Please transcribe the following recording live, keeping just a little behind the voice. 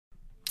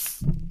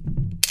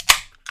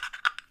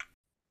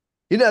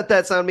You know what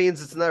that sound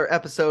means? It's another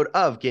episode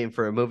of Game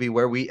for a Movie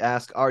where we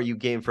ask, are you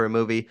game for a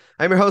movie?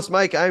 I'm your host,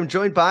 Mike. I'm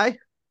joined by.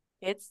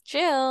 It's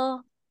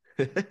Jill.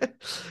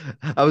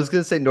 I was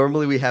going to say,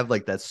 normally we have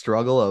like that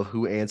struggle of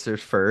who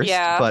answers first,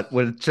 Yeah, but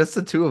when it's just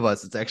the two of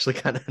us, it's actually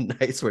kind of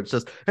nice where it's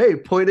just, hey,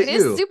 point it at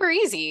is you. super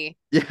easy.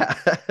 Yeah.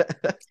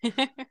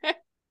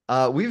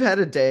 We've had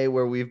a day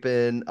where we've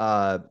been,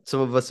 some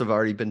of us have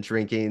already been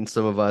drinking.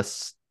 Some of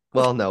us,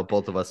 well, no,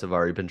 both of us have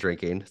already been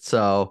drinking.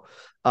 So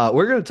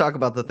we're going to talk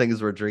about the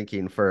things we're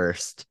drinking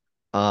first.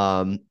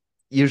 Um,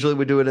 Usually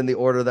we do it in the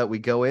order that we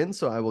go in.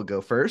 So I will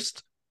go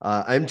first.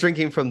 I'm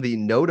drinking from the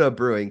Noda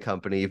Brewing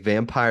Company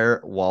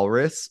Vampire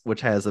Walrus,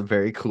 which has a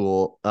very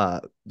cool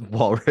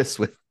walrus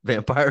with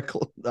vampire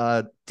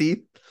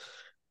teeth.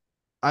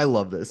 I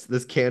love this.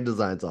 This can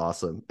design's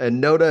awesome.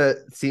 And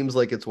Noda seems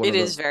like it's one It of the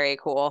is very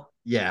cool.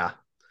 yeah.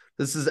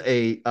 This is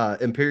a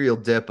imperial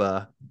dip.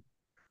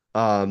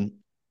 Um,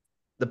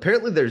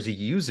 Apparently there's a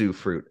yuzu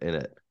fruit in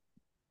it.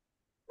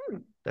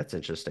 That's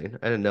interesting.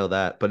 I didn't know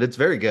that, but it's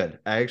very good.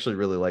 I actually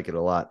really like it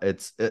a lot.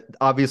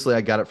 Obviously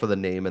I got it for the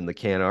name and the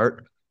can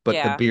art, but the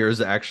Yeah, beer is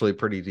actually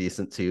pretty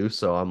decent too.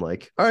 So I'm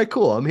like, all right,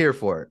 cool. I'm here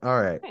for it.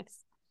 All right.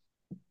 nice.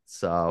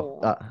 So,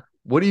 Cool.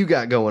 what do you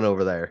got going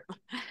over there?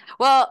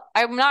 Well,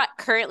 I'm not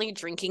currently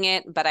drinking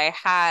it, but I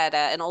had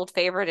an old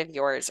favorite of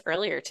yours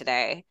earlier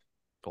today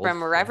Old from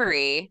favorite.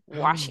 Reverie,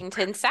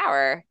 Washington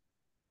Sour.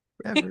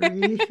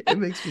 Reverie. It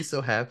makes me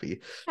so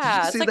happy. Did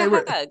you Yeah, it's see like they a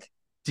were? hug.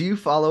 Do you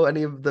follow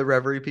any of the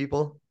Reverie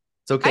people?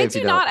 It's okay I if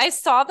you do don't. not. I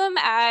saw them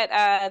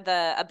at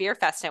the a beer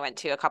fest I went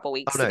to a couple Oh,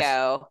 weeks nice.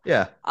 ago.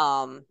 Yeah.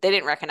 They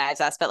didn't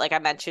recognize us, but like I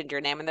mentioned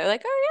your name and they're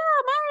like, "Oh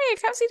yeah,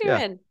 Mike, how's he Yeah.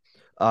 doing?"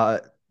 Uh,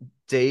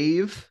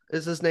 Dave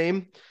is his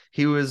name.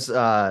 He was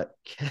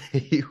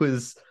he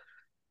was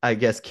I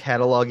guess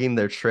cataloging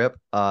their trip.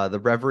 The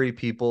Reverie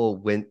people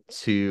went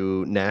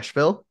to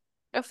Nashville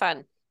Oh,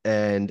 fun.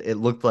 and it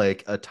looked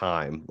like a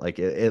time. Like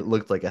it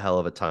looked like a hell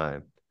of a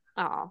time.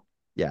 Oh,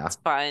 Yeah. it's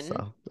fun.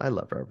 So I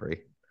love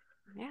Reverie.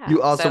 You Yeah.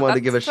 also So wanted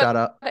to give that's a shout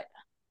out. Oh,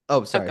 oh,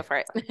 go sorry. for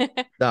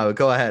it. No,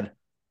 go ahead.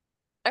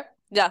 Oh,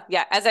 yeah,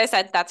 yeah. As I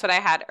said, that's what I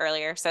had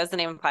earlier. So as the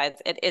name implies,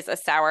 it is a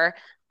sour.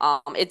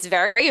 It's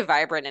very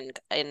vibrant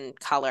in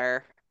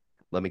color.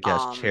 Let me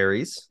guess. Um,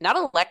 Cherries.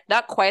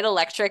 not quite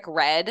electric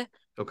red,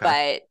 Okay.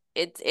 but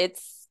it's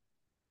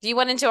if you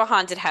went into a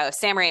haunted house,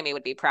 Sam Raimi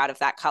would be proud of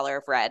that color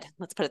of red.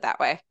 Let's put it that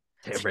way.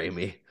 Damn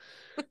Raimi.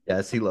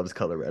 Yes, he loves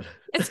color red.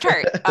 It's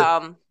tart.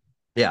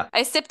 Yeah.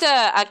 I sipped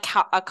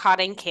a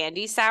cotton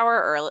candy sour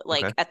or Okay.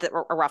 like at the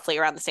roughly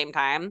around the same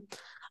time.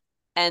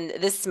 And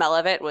this smell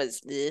of it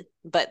was,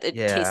 but it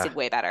Yeah. tasted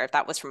way better.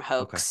 That was from Okay.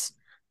 Hoax.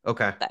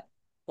 Okay. That Yeah,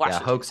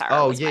 Washington hoax. Sour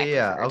Oh, was yeah, my yeah,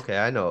 yeah. preferred. Okay,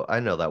 I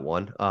know that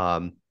one.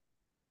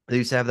 They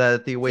used to have that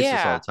at the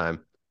Oasis all Yeah, the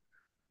time.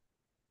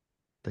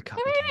 The they're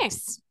cotton very candy.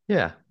 nice.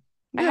 Yeah.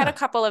 I had a Yeah.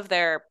 couple of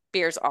their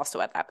beers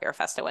also at that beer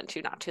fest I went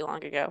to not too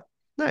long ago.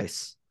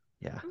 Nice.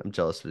 Yeah, I'm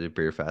jealous of the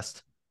beer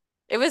fest.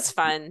 It was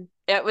fun.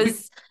 We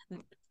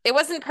It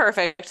wasn't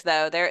perfect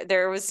though.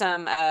 There was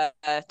some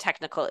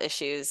technical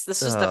issues.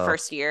 This was the oh,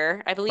 first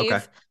year, I okay.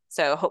 believe.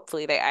 So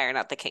hopefully they iron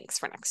out the kinks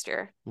for next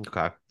year.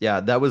 Okay.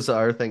 Yeah, that was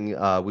our thing.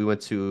 We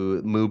went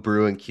to Moo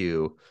Brew and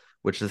Q,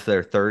 which is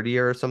their third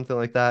year or something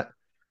like that.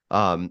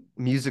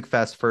 Music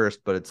Fest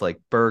first, but it's like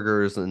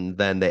burgers and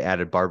then they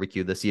added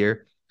barbecue this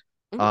year.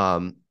 Mhm.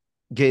 Um,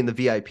 Getting the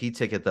VIP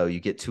ticket though, you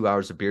get 2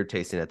 hours of beer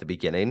tasting at the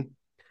beginning.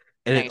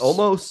 And it Nice.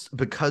 almost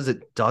because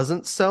it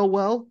doesn't sell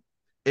well,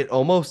 it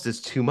almost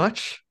is too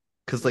much.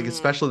 Because like Mm,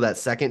 especially that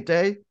second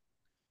day,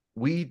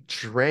 we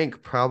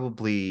drank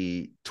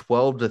probably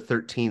 12 to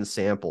 13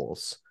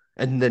 samples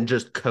and then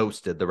just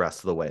coasted the rest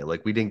of the way.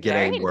 Like we didn't get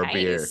any very more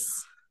beer.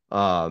 nice.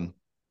 Um,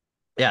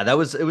 yeah, that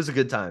was it was a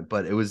good time,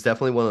 but it was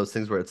definitely one of those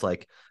things where it's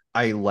like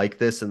I like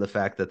this and the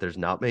fact that there's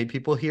not many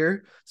people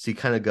here. So you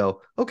kind of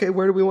go, okay,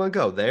 where do we want to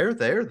go? There,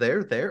 there,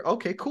 there, there.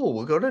 Okay, cool.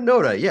 We'll go to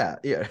Noda. Yeah,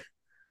 yeah,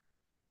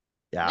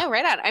 yeah. No,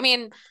 right on. I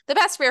mean, the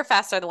best beer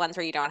fests are the ones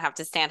where you don't have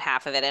to stand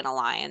half of it in a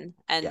line.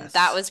 And that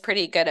Yes. was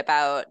pretty good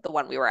about the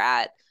one we were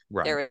at.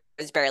 Right. There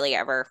was barely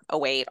ever a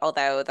wait,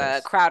 although the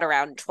Nice. crowd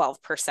around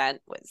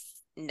 12% was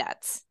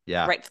nuts.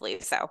 Yeah. Rightfully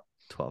so.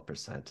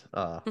 12%.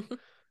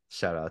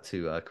 Shout out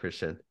to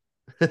Christian.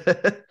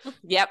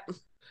 Yep.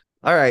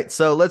 All right,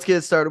 so let's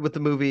get started with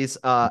the movies.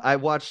 I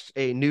watched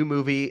a new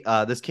movie.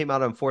 This came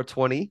out on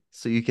 420,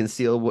 so you can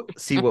see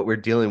what we're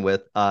dealing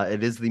with.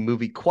 It is the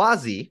movie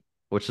Quasi,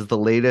 which is the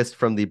latest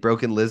from the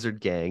Broken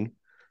Lizard Gang.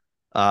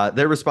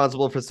 They're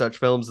responsible for such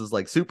films as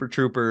like Super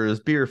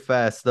Troopers, Beer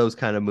Fest, those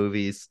kind of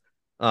movies,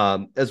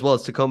 as well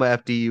as Tacoma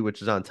FD,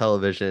 which is on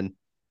television.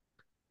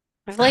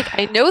 Like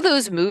I know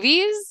those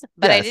movies,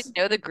 but I Yes. didn't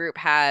know the group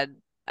had.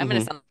 I'm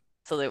gonna Hmm. sound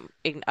absolute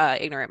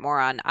ignorant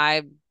moron.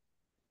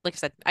 Like I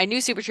said, I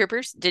knew Super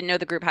Troopers, didn't know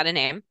the group had a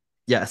name.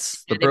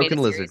 Yes, the Didn't know they made Broken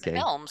a Lizard series of Gang.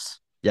 films.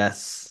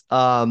 Yes.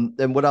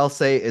 And what I'll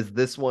say is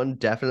this one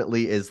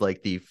definitely is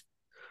like the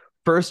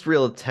first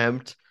real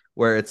attempt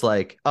where it's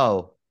like,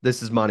 oh,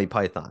 this is Monty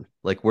Python.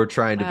 Like we're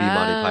trying to be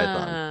Monty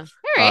Python.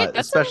 All right. That's a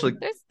Especially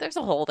there's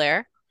a hole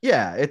there.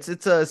 yeah, it's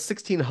a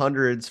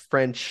 1600s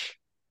French.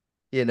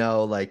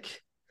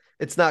 like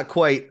it's not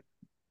quite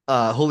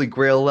Holy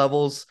Grail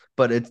levels,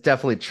 but it's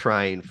definitely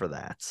trying for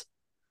that.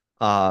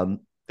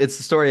 It's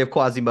the story of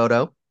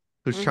Quasimodo,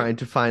 who's Hmm. trying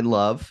to find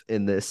love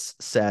in this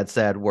sad,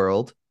 sad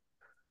world.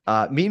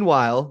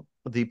 Meanwhile,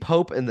 the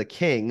Pope and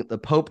the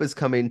Pope is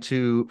coming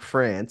to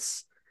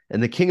France,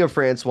 and the King of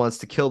France wants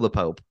to kill the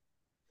Pope,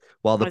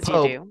 while the As you Pope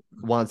do.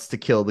 wants to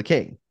kill the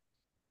King.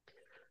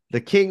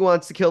 The King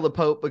wants to kill the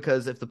Pope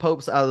because if the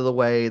Pope's out of the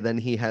way, then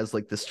he has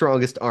like the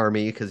strongest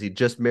army because he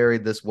just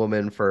married this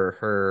woman for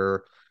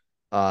her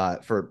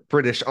for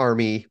British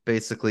army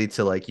basically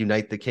to like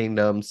unite the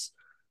kingdoms.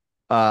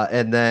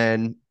 And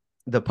then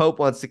the Pope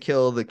wants to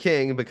kill the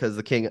king because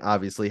the king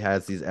obviously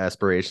has these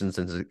aspirations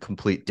and is a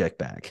complete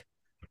dickbag.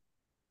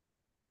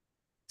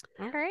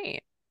 All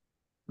right.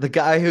 The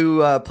guy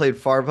who played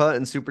Farva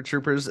in Super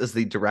Troopers is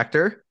the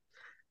director.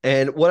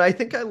 And what I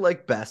think I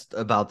like best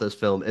about this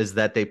film is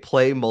that they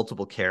play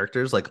multiple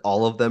characters. Like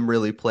all of them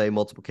really play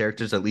multiple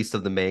characters, at least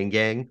of the main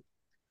gang.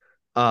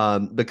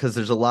 Because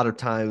there's a lot of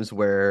times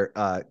where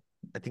I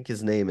think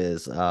his name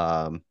is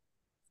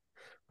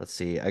let's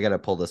see, I gotta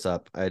pull this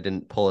up. I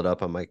pulled it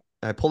up on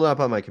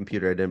my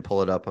computer. I didn't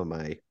pull it up on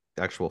my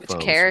actual Which phone.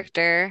 So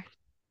character?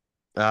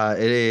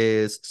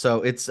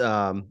 it's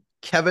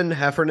Kevin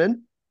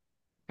Heffernan.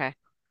 Okay.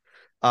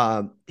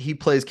 He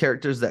plays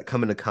characters that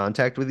come into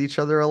contact with each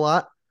other a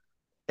lot.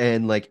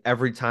 And like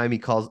every time he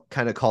calls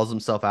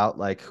himself out,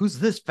 like, who's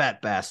this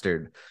fat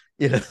bastard?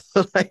 You know,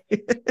 like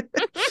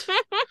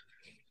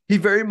he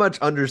very much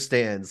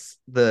understands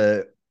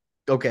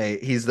okay,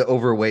 he's the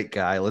overweight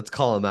guy. Let's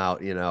call him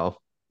out.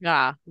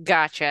 Ah,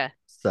 gotcha.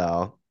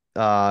 So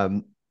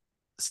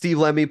Steve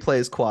Lemmy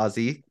plays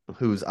Quasi,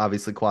 who's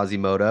obviously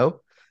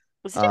Quasimodo.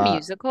 Was it a Uh,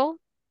 musical?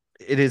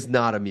 it is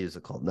not a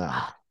musical. No,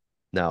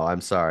 no,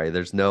 I'm sorry.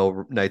 There's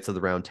no Knights of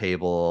the Round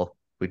Table.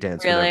 We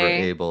dance whenever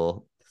Really?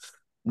 able.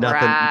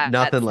 Nothing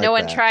Rats. No like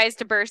one that. tries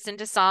to burst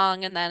into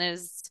song and then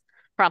is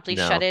promptly No,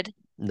 shutted.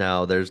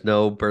 no, there's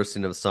no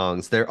bursting of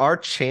songs. There are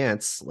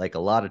chants, like a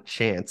lot of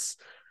chants.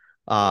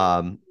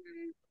 Um,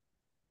 Mm,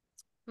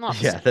 not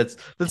the yeah, same.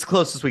 that's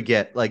closest we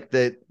get. Like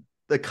the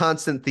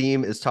constant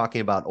theme is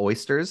talking about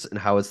oysters and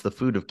how it's the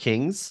food of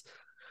kings.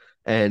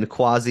 And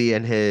Quasi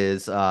and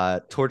his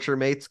torture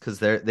mates, because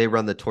they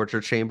run the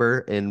torture chamber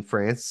in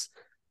France.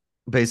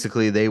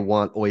 Basically, they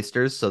want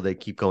oysters, so they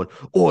keep going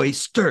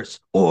oysters,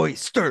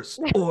 oysters,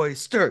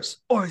 oysters,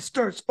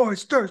 oysters,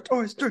 oysters,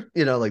 oysters.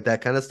 Like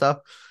that kind of stuff.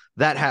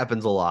 That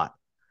happens a lot.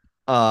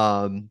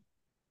 Um,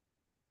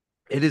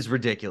 it is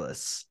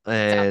ridiculous,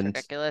 It sounds and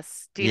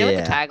ridiculous. Do you know what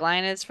the yeah,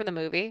 tagline is for the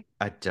movie?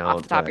 I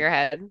Off the don't, top of but your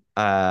head?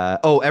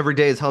 oh, every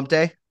day is hump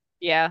day.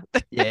 Yeah.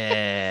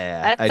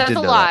 Yeah, That I says did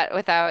a know that. lot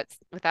without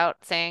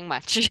saying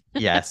much.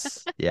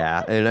 Yes,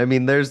 yeah, and I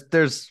mean, there's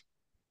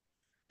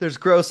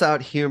gross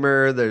out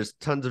humor. There's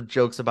tons of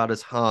jokes about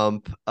his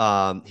hump.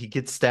 He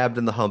gets stabbed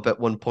in the hump at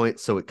one point,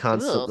 so it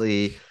Ooh.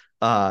 constantly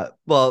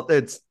well,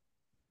 it's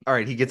all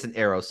right, he gets an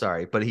arrow,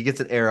 sorry, but he gets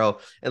an arrow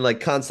and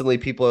like constantly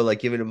people are like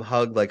giving him a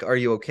hug, like, are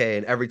you okay?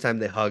 And every time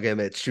they hug him,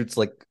 it shoots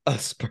like a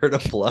spurt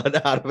of blood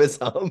out of his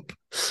hump.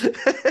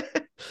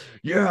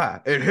 Yeah,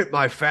 it hit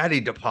my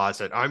fatty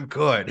deposit. I'm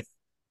good.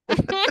 My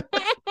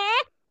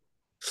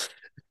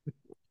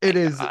It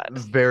is God.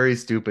 very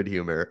stupid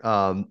humor.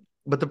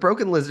 But the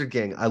Broken Lizard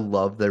Gang, I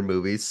love their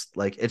movies.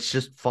 Like it's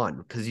just fun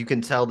because you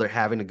can tell they're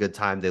having a good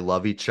time. They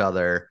love each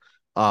other.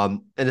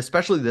 And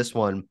especially this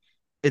one,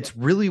 it's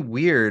really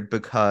weird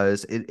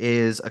because it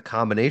is a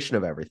combination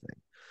of everything.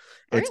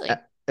 It's Really?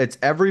 it's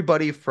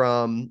everybody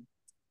from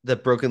the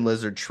Broken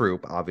Lizard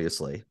troupe,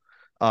 obviously.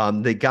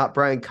 They got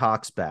Brian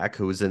Cox back,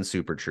 who was in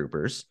Super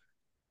Troopers.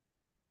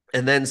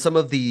 And then some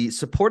of the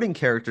supporting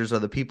characters are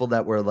the people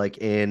that were like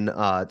in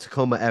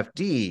Tacoma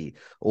FD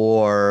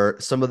or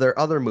some of their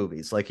other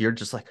movies. Like you're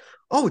just like,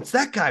 oh, it's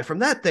that guy from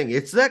that thing.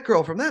 It's that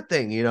girl from that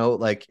thing.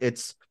 Like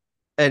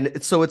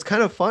so it's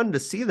kind of fun to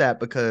see that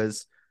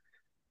because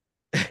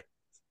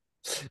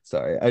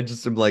sorry, I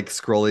just am like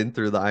scrolling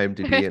through the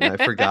IMDb and I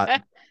forgot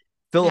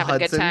Phil Having a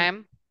good Hudson.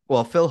 time.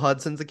 Well, Phil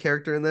Hudson's a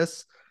character in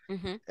this,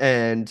 Hmm.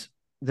 and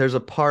there's a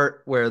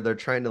part where they're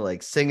trying to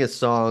like sing a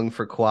song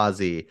for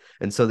Quasi,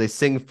 and so they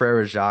sing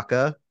Frere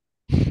Jacques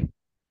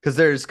because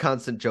there's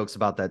constant jokes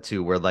about that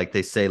too, where like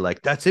they say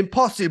like that's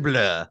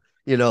impossible,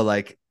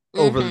 like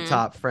over the Hmm.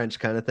 top French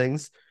kind of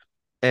things.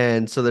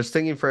 And so they're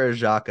singing Frere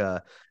Jacques,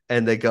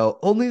 and they go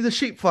only the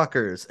sheep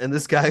fuckers, and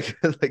this guy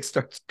like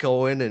starts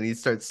going and he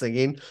starts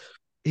singing.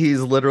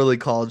 He's literally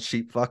called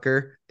sheep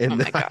fucker Oh in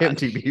the my God.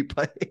 IMDb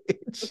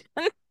page.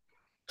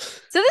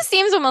 So this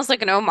seems almost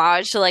like an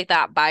homage to like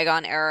that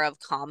bygone era of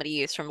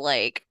comedies from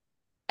like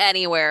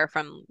anywhere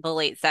from the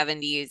late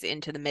 70s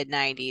into the mid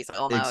 90s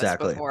almost Exactly.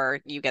 before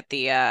you get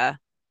the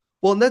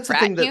Well, and that's the frat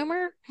thing that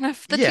humor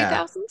of the yeah,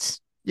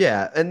 2000s.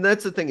 yeah, and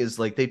that's the thing is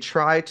like they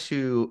try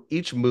to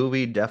each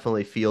movie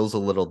definitely feels a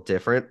little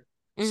different.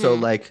 So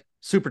Hmm. like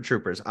Super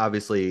Troopers,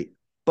 obviously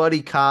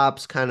buddy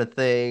cops kind of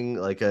thing,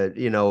 like a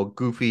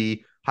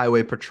goofy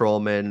highway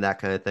patrolman, that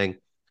kind of thing.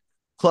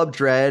 Club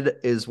Dread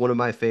is one of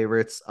my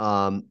favorites.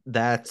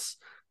 That's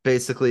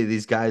basically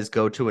these guys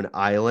go to an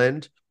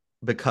island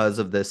because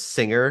of this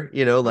singer,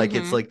 like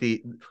it's Mm-hmm. like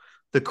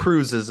the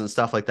cruises and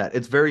stuff like that.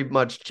 It's very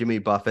much Jimmy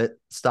Buffett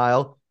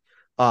style.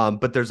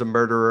 But there's a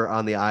murderer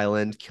on the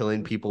island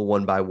killing people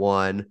one by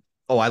one.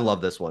 Oh, I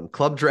love this one.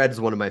 Club Dread is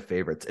one of my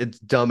favorites. It's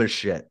dumb as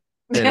shit.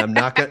 And I'm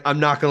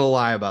not gonna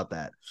lie about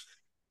that.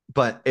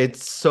 But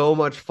it's so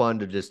much fun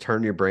to just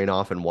turn your brain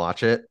off and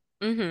watch it.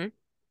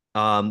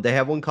 Mm-hmm. They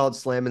have one called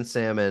Slam and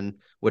Salmon,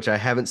 which I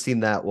haven't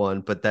seen that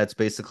one, but that's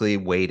basically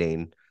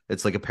Waiting.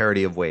 It's like a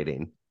parody of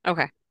Waiting.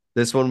 Okay.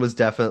 This one was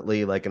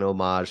definitely like an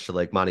homage to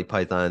like Monty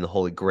Python and the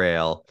Holy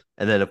Grail.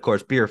 And then of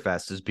course Beer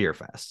Fest is Beer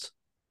Fest.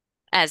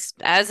 As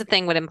the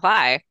thing would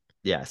imply.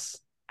 Yes.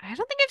 I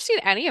don't think I've seen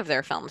any of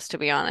their films, to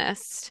be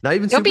honest. Not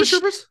even Don't be Super sh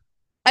Troopers?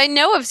 I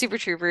know of Super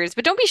Troopers,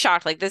 but don't be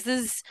shocked. Like this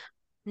is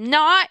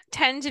not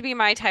tend to be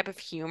my type of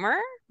humor,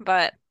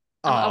 but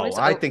I'm Oh, always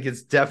I think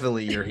it's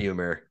definitely your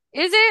humor.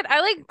 Is it?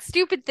 I like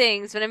stupid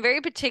things, but I'm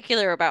very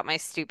particular about my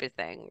stupid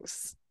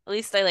things. At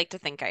least I like to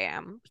think I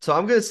am. So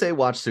I'm gonna say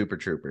watch Super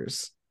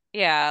Troopers.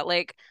 Yeah,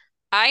 like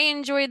I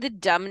enjoy the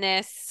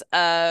dumbness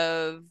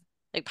of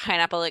like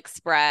Pineapple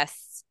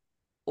Express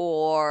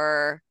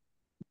or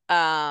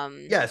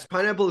um Yes,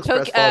 Pineapple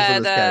took Express falls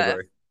in this the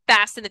category.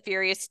 Fast and the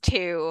Furious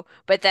 2,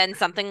 but then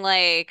something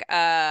like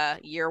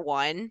Year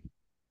One.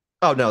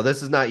 Oh no,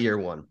 this is not year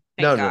one.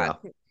 Thank No, no, God.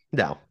 no.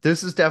 No.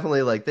 This is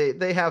definitely like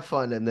they have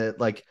fun and that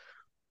like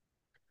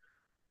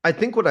I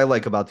think what I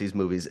like about these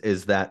movies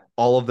is that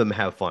all of them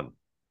have fun.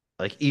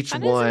 Like each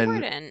Fun is one,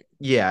 important.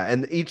 yeah,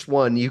 and each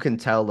one you can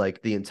tell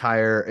like the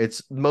entire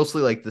it's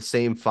mostly like the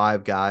same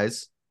five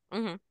guys.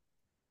 Hmm.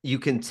 You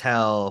can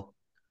tell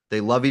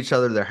they love each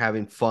other, they're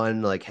having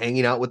fun, like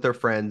hanging out with their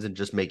friends and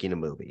just making a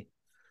movie.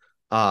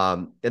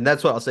 And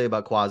that's what I'll say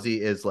about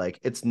Quasi is like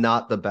it's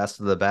not the best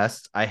of the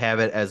best. I have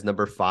it as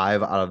number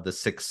 5 out of the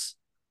 6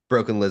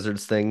 Broken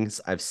Lizards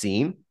things I've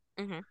seen.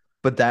 Hmm.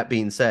 But that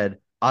being said,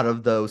 out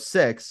of those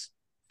 6,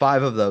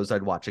 5 of those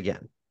I'd watch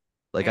again.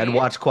 Like There I'd you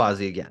watch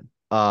Quasi again.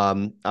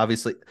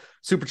 Obviously,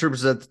 Super Troopers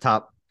is at the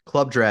top,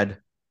 Club Dread,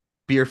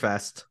 Beer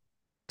Fest,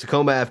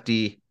 Tacoma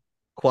FD,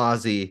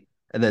 Quasi,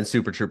 and then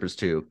Super Troopers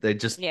 2. They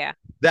just go. Yeah.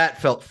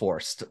 that felt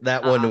forced.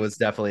 That one Uh-huh. was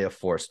definitely a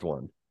forced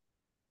one.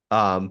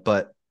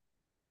 But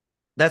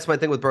that's my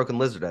thing with Broken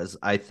Lizard is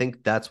I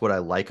think that's what I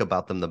like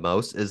about them the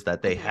most is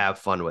that they Hmm. have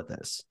fun with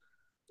this.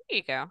 There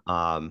you go.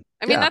 I mean,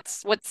 Yeah,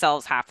 that's what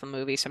sells half the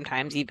movie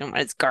sometimes, even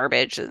when it's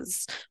garbage,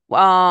 is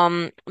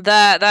the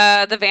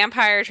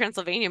Vampire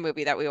Transylvania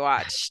movie that we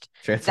watched.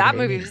 That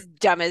movie Transylvania. was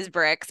dumb as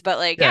bricks, but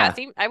like, yeah, Yeah,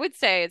 see, I would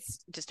say it's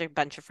just a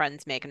bunch of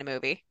friends making a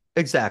movie.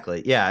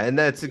 exactly. Yeah, and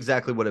that's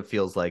exactly what it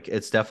feels like.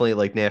 It's definitely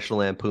like National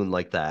Lampoon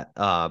like that.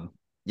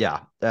 Yeah,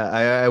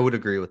 I would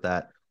agree with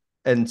that.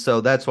 And so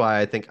that's why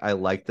I think I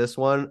like this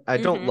one. I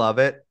don't Hmm. love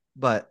it,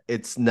 but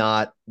it's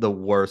not the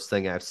worst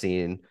thing I've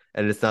seen,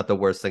 and it's not the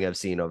worst thing I've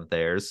seen of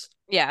theirs.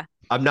 Yeah.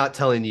 I'm not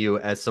telling you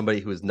as somebody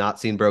who has not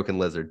seen Broken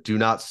Lizard, do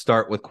not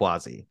start with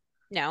Quasi.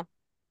 No.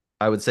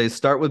 I would say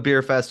start with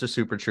Beer Fest or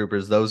Super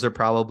Troopers. Those are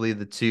probably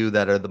the two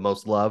that are the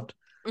most loved.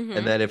 And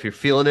Hmm. then if you're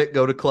feeling it,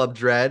 go to Club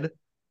Dread.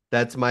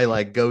 That's my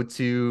like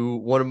go-to,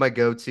 one of my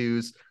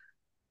go-tos.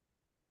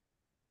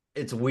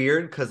 It's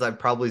weird because I've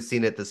probably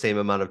seen it the same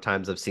amount of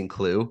times I've seen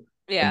Clue.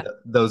 And Yeah.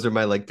 those are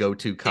my like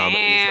go-to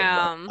comedies of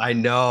like, Damn. I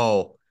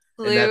know.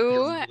 And that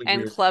feels Blue really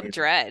and weird for Club me.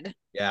 Dread.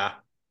 Yeah.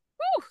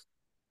 Whew.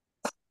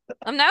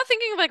 I'm now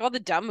thinking of like all the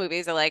dumb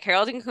movies I like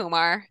Harold and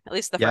Kumar, at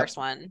least the Yep. first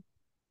one.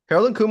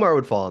 Harold and Kumar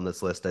would fall on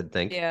this list, I'd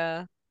think.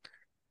 Yeah.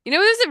 You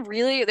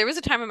know, there was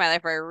a time in my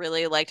life where I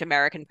really liked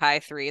American Pie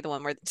 3, the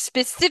one where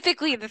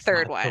specifically the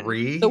third God, one, the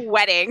three?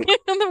 wedding,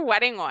 the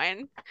wedding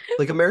one.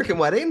 Like American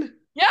Wedding?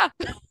 Yeah.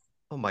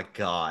 Oh my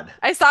God.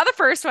 I saw the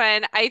first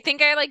one. I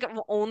think I like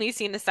only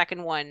seen the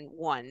second one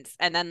once.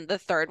 And then the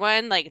third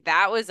one, like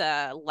that was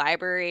a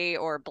library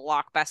or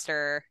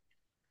blockbuster.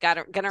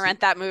 Gonna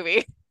rent that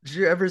movie. Did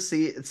you ever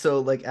see? So,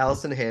 like,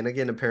 Allison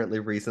Hannigan apparently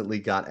recently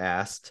got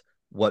asked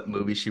what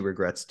movie she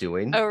regrets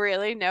doing, Oh,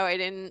 really? No, I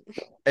didn't.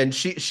 and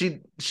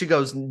she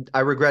goes, "I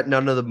regret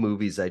none of the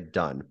movies I'd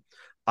done.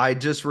 I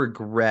just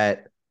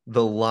regret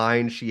the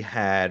line she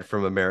had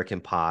from American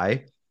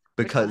Pie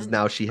Which because one?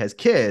 now she has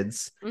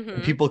kids, and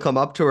Mm-hmm. people come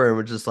up to her and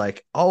were just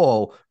like,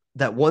 oh."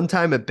 That one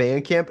time at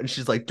band camp, and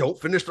she's like, "Don't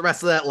finish the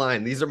rest of that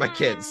line. These are my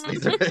kids.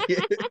 These are."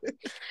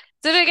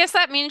 So I guess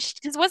that means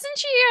because wasn't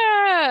she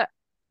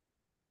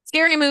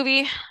Scary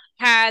Movie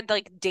had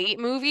like Date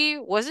Movie?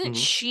 Wasn't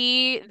Mhm.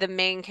 she the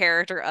main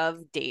character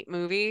of Date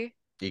Movie?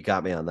 You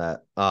got me on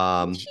that.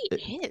 I think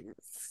she is.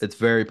 It's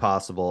very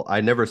possible.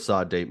 I never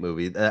saw a date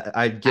movie.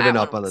 I'd given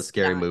That up on the one's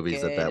scary not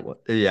movies at that good. one.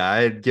 Yeah,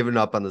 I had given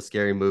up on the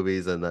scary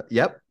movies and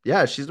yep,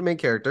 yeah, she's the main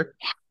character.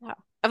 Wow.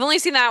 I've only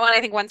seen that one, I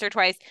think, once or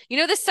twice. You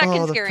know, the Oh,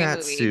 second the Scary fat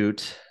Movie,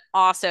 suit.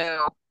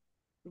 also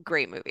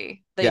great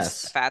movie. They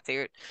just the Yes. fat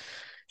suit.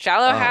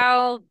 Shallow Oh,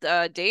 Hal,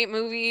 Date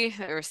Movie.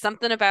 There was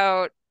something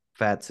about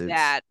fat suits.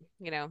 that.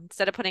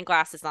 Instead of putting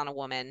glasses on a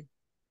woman,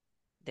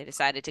 they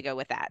decided to go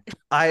with that.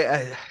 I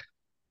I,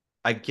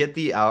 I get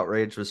the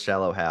outrage with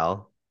Shallow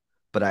Hal,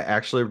 but I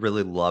actually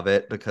really love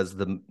it because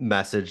the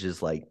message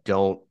is like,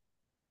 don't,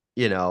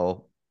 you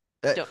know,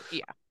 it, Don't,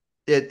 yeah.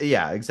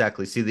 yeah,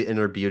 exactly. See the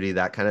inner beauty,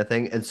 that kind of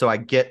thing. And so I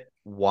get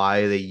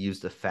why they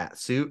used a fat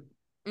suit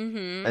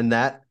Mm-hmm. and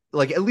that,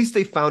 like, at least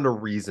they found a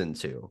reason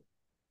to.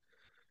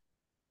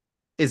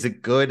 Is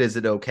it good? Is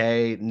it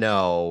okay?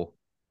 No.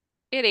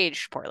 It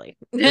aged poorly.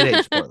 It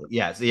aged poorly.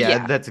 Yes, yeah,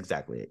 Yeah. that's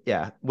exactly it.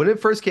 Yeah. When it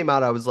first came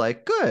out, I was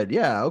like, good,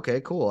 yeah,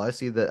 okay, cool. I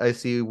see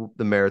the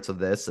merits of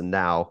this. And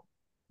now,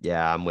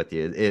 yeah, I'm with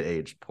you. It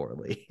aged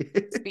poorly.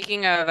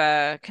 Speaking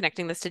of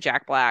connecting this to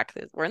Jack Black,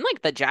 we're in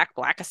like the Jack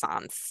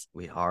Blackathons.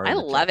 We are I in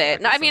the love Jack it.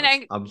 Black No, I mean,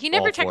 Assance. I'm he all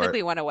never for it.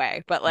 technically went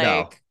away, but No,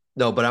 like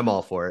no, but I'm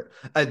all for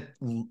it.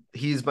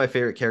 He's my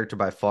favorite character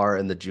by far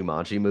in the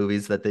Jumanji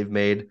movies that they've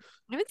made.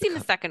 I haven't seen the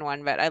second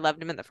one, but I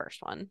loved him in the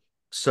first one.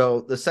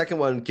 So the second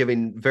one,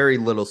 giving very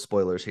little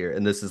spoilers here,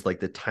 and this is like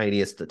the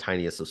tiniest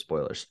of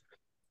spoilers.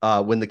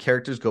 When the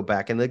characters go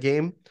back in the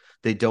game,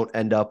 they don't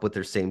end up with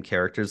their same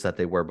characters that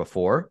they were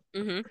before.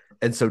 Hmm.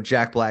 And so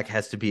Jack Black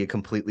has to be a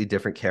completely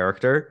different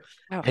character.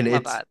 Oh, I And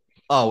love that.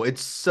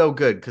 it's so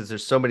good because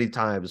there's so many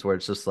times where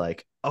it's just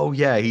like, oh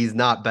yeah, he's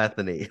not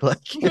Bethany. Like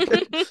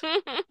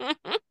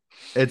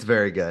it's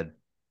very good.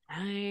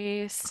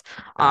 Nice.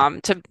 Yeah.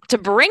 To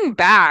bring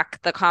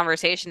back the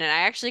conversation, and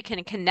I actually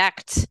can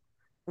connect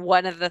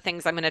one of the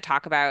things I'm going to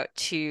talk about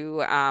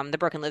to the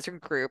Broken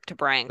Lizard group to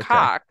Brian Okay.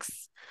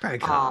 Cox.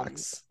 Brian Um,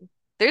 Cox.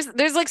 there's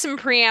like some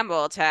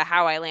preamble to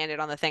how I landed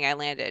on the thing I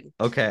landed.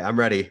 Okay, I'm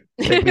ready.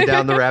 Take me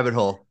down the rabbit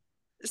hole.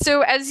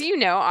 So, as you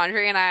know,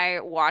 Andre and I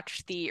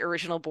watched the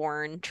original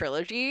Bourne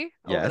trilogy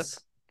over the Yes.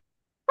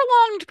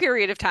 prolonged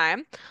period of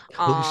time.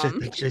 Holy shit, Um,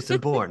 that's Jason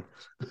Bourne.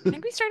 I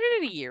think we started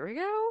it a year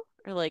ago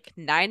or like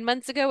 9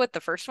 months ago with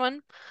the first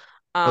one.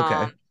 Okay.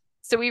 Um,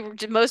 so we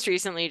most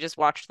recently just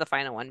watched the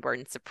final one,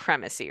 Bourne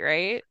Supremacy,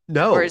 right?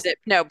 Or is No. it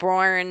no,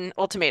 Bourne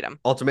Ultimatum?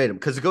 Ultimatum,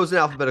 because it goes in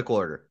alphabetical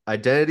order.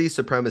 Identity,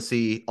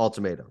 supremacy,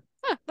 ultimatum.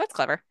 Huh, that's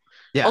clever.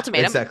 Yeah,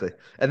 Ultimatum. exactly.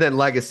 And then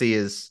legacy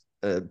is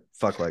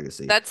fuck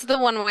legacy. That's the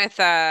one with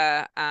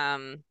Hawkeye,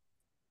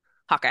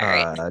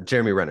 right?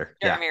 Jeremy Renner.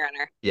 Yeah. Jeremy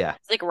Renner. Yeah.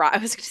 It's like I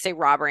was going to say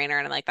Rob Reiner,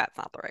 and I'm like, that's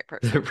not the right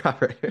person.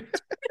 Robert.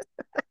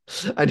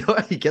 I know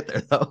how you get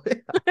there though.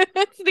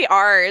 It's the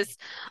R's.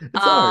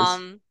 It's ours.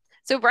 Um,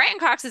 so Brian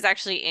Cox is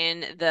actually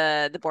in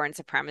the Bourne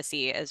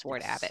Supremacy as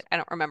Ward Yes. Abbott. I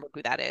don't remember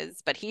who that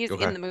is, but he's in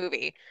Okay. the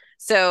movie.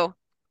 So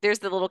there's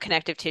the little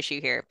connective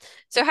tissue here.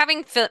 So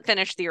having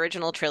finished the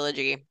original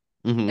trilogy,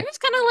 Hmm. there's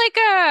kind of like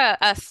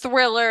a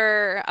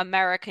thriller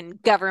American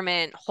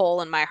government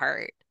hole in my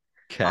heart.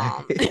 Okay.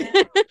 Um,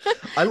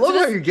 I so love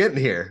how this, you're getting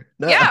here.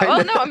 No, yeah, I well,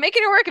 know. no, I'm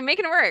making it work. I'm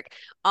making it work.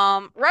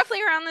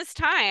 Roughly around this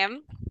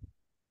time,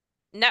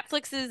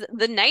 Netflix's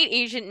The Night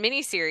Agent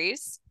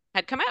miniseries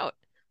had come out.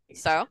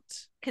 So,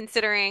 Agent.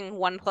 considering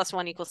one plus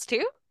one equals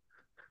two,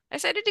 I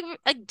decided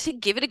to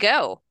give it a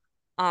go.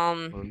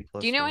 One Do you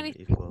plus know one any?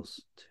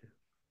 equals two.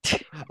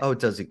 Oh, it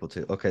does equal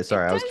two. Okay, It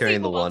sorry, I was does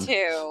carrying the equal one.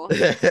 two.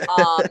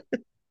 Um,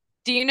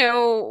 do you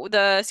know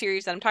the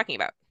series that I'm talking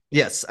about?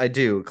 Yes, I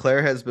do.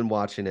 Claire has been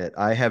watching it.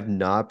 I have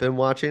not been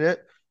watching it,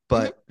 Mhm.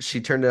 but she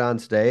turned it on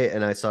today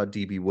and I saw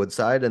DB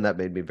Woodside and that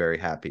made me very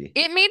happy.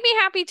 It made me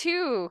happy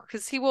too,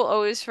 because he will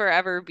always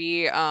forever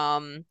be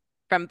from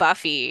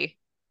Buffy.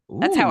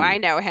 That's how I Ooh,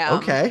 know him.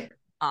 okay.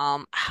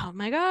 Oh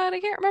my God, I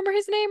can't remember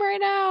his name right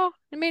now.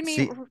 It made me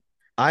See,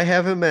 I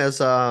have him as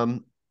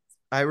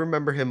I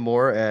remember him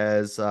more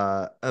as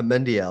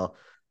Amendiel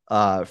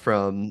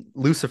from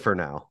Lucifer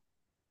now.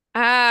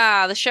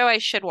 the show I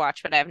should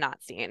watch, but I have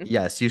not seen.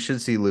 Yes, you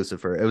should see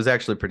Lucifer. It was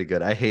actually pretty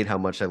good. I hate how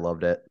much I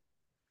loved it.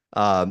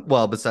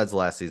 Well, besides the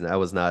last season, I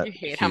was You not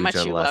hate how huge much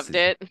on you last loved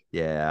season. it.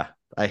 Yeah,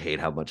 I hate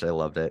how much I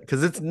loved it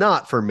because it's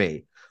not for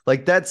me.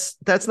 Like that's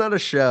not a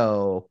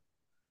show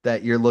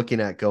that you're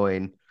looking at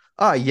going,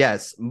 ah,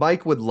 yes,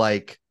 Mike would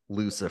like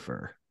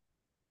Lucifer,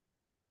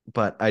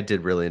 but I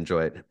did really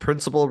enjoy it.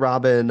 Principal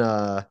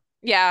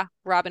Yeah,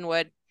 Robin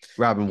Wood.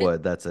 Robin It,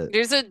 Wood, that's it.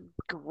 there's a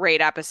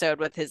great episode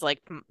with his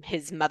like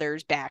his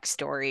mother's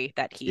backstory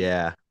that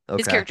Yeah,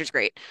 his okay. character's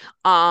great.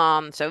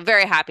 So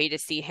very happy to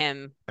see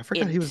him I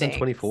forgot in he was in things.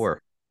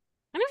 24.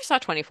 I never saw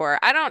 24.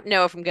 I don't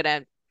know if I'm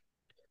gonna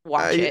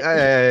watch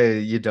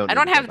it. You don't I need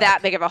don't to go have that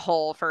back. big of a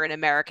hole for an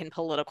American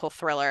political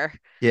thriller.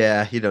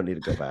 Yeah, you don't need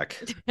to go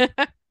back.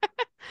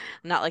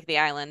 Not like The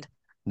Island.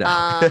 No.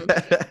 Um,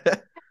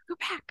 go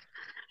back.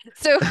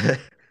 So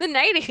The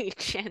Night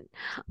Agent.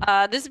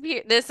 This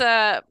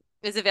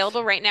is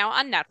available right now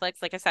on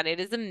Netflix. Like I said, it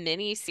is a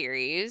mini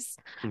series.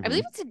 I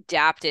believe Hmm. it's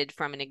adapted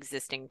from an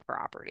existing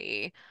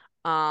property.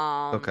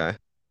 Um, Okay.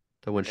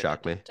 That wouldn't da, da,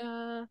 shock da, me.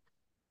 da.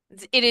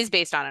 It is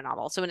based on a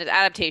novel, so an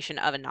adaptation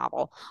of a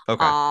novel.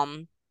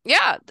 Okay.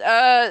 Yeah,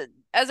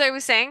 as I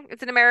was saying,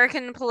 it's an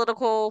American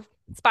political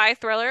spy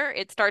thriller.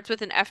 It starts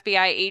with an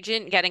FBI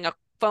agent getting a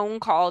phone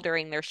call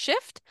during their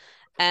shift,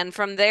 and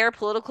from there,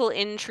 political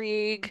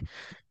intrigue,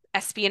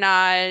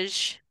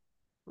 espionage,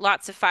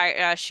 lots of fire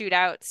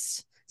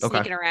shootouts, Okay.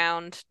 sneaking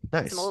around,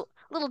 some Nice.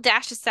 little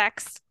dash of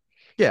sex.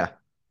 Yeah.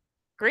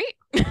 Great.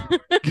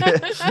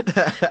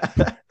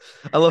 I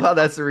love how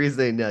that's the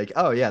reasoning. Like,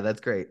 oh yeah,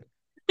 that's great.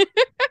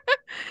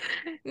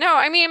 No,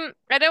 I mean,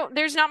 I don't,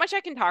 there's not much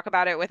I can talk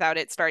about it without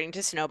it starting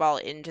to snowball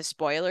into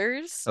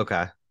spoilers.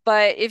 Okay.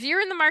 But if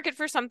you're in the market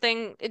for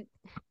something,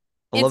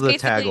 I it's love the basically,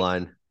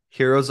 tagline.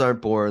 Heroes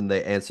aren't born,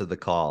 they answer the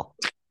call.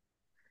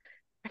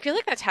 I feel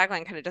like that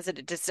tagline kind of does it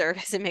a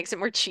disservice. It makes it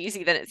more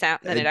cheesy than it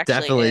It actually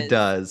definitely is.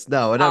 does.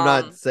 No, and I'm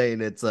not Um,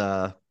 saying it's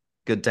a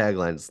good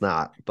tagline. It's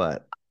not,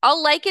 but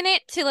I'll liken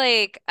it to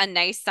like a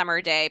nice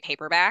summer day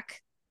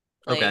paperback.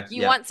 okay. Like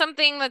you Yeah. want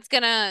something that's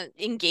gonna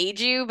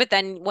engage you, but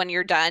then when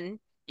you're done,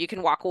 you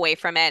can walk away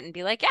from it and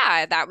be like,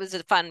 yeah, that was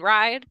a fun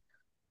ride.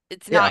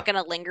 It's not Yeah.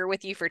 gonna linger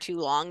with you for too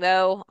long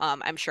though.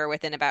 I'm sure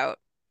within about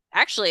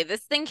actually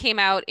this thing came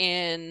out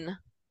in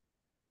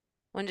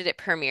when did it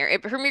premiere?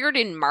 It premiered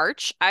in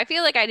March. I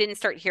feel like I didn't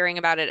start hearing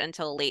about it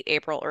until late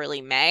April, early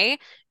May.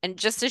 And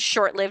just as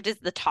short-lived as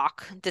the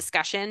talk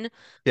discussion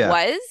Yeah.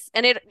 was,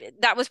 and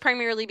it that was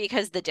primarily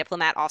because The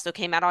Diplomat also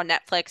came out on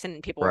Netflix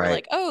and people were Right.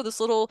 like, "Oh,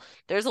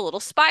 there's a little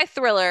spy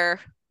thriller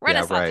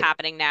Yeah, renaissance right.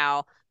 happening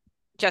now."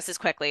 Just as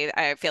quickly,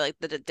 I feel like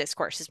the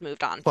discourse has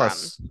moved on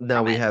Plus,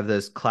 now from we it. have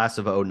this class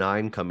of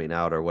 '09 coming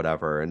out or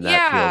whatever, and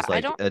that Yeah, feels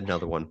like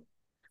another one.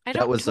 I That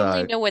don't was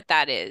totally know what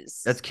that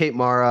is. that's Kate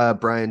Mara,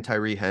 Brian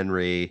Tyree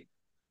Henry.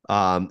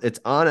 It's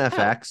on Oh,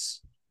 FX,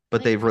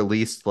 but I didn't they've find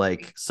released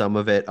like some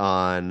of it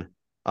on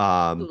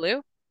um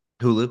Hulu.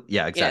 Hulu.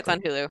 Yeah, Yeah, it's exactly.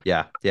 on Hulu.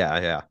 Yeah, yeah,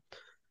 yeah.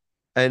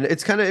 And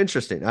it's kind of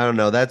interesting. I don't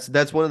know.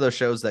 That's one of those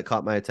shows that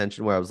caught my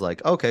attention where I was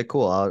like, okay,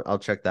 cool. I'll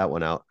check that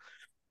one out.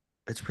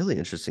 It's really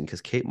interesting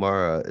because Kate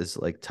Mara is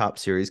like top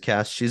series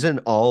cast. She's in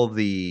all of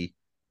the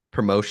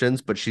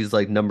promotions, but she's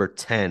like number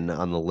 10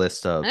 on the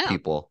list of Oh,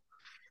 people.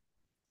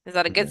 is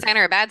that a good sign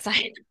or a bad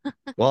sign?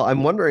 Well,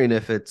 I'm wondering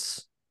if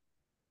it's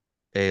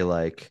a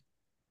like,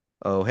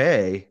 oh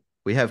hey,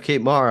 we have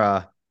Kate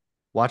Mara,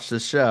 watch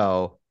this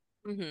show,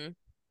 hmm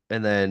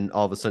and then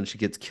all of a sudden she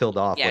gets killed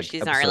off Yeah, like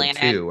she's not really episode in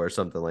it. 2 or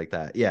something like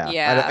that. Yeah.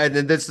 Yeah. And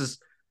then this is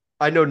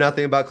I know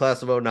nothing about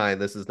Class of '09.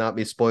 This is not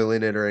me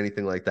spoiling it or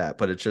anything like that,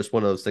 but it's just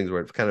one of those things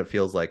where it kind of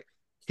feels like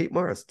Kate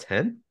Mara's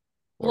 10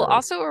 Well, or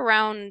also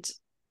around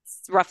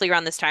roughly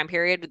around this time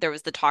period, there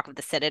was the talk of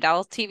the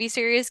Citadel TV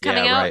series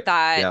yeah, coming out right.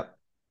 that Yep.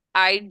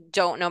 I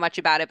don't know much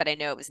about it, but I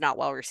know it was not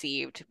well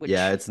received,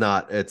 Yeah, which it's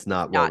is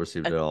not well not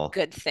received a at all.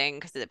 good thing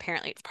because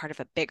apparently it's part of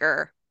a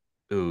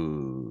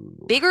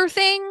Ooh. bigger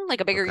thing,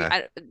 like a bigger Okay.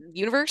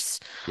 universe.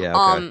 Yeah,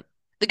 okay. Um,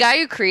 the guy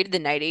who created the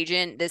Night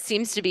Agent, this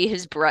seems to be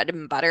his bread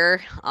and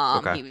butter.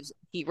 Okay.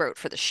 He wrote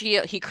for the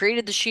Shield. He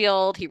created the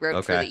Shield. He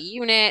wrote for the Okay.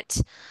 Unit.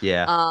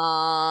 Yeah.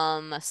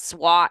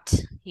 SWAT.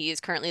 He is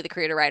currently the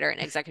creator, writer, and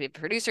executive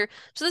producer.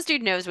 So this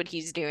dude knows what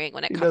he's doing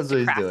when it He comes knows to what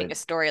he's crafting doing. a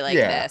story like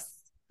Yeah. this.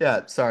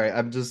 Yeah, sorry.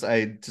 I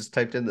just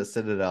typed in the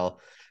Citadel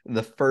and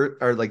the first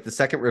or like the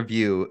second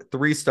review,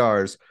 3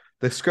 stars.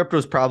 The script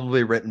was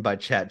probably written by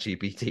Chat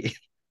GPT.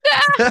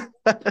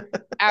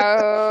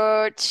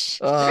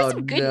 Ouch. There's Oh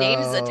some good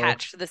names no.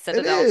 attached to the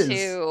It Citadel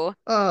is. too.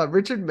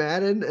 Richard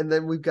Madden, and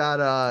then we've got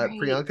Right.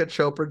 Priyanka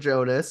Chopra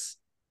Jonas.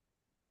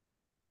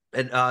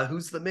 And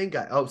who's the main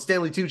guy? Oh,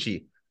 Stanley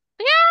Tucci.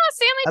 Yeah,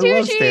 Stanley I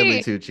love Stanley Tucci.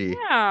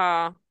 Tucci.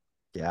 Yeah.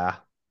 Yeah.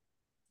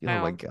 Oh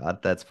my Well,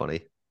 God, that's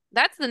funny.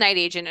 that's the Night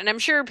Agent, and I'm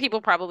sure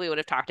people probably would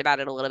have talked about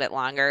it a little bit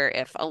longer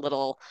if a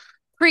little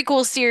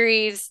prequel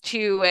series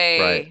to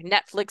Right. a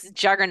Netflix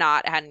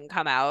juggernaut hadn't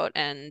come out.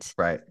 And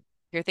Right.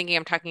 you're thinking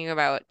I'm talking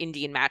about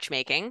Indian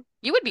matchmaking.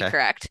 You would be Okay.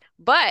 correct,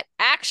 but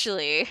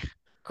actually,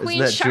 Isn't Queen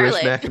that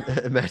Jewish Charlotte,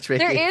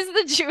 there matchmaking? is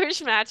the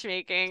Jewish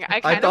matchmaking.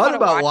 I I kind of thought want to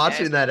about watch it.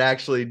 watching that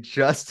actually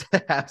just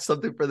to have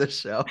something for the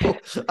show.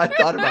 I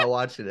thought about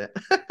watching it.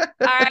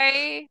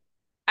 I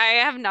I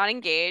have not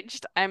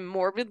engaged. I'm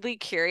morbidly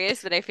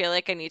curious, but I feel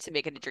like I need to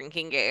make it a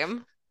drinking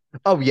game.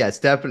 Oh, yes,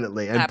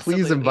 definitely. And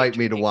please Absolutely a invite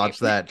me to drinking game. watch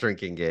that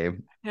drinking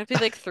game. I have to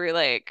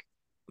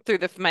through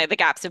the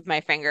gaps of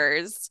my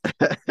fingers.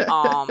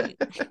 Um,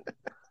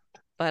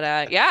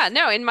 but yeah,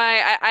 no, in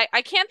my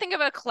I can't think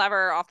of a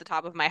clever off the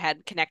top of my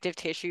head connective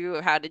tissue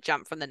of how to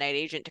jump from the Night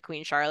Agent to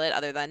Queen Charlotte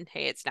other than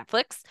hey, it's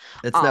Netflix.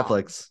 It's Um,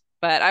 Netflix.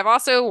 but I've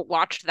also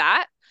watched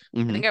that.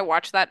 I think Hmm. I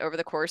watched that over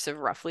the course of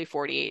roughly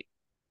 48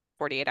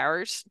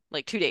 hours,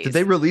 like two Did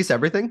they days. release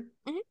everything?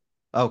 Mhm.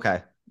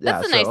 Okay. That's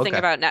Yeah. the So, nice thing okay.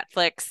 about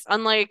Netflix.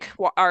 Unlike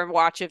our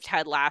watch of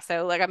Ted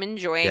Lasso, like I'm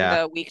enjoying Yeah.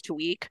 the week to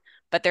week,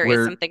 but there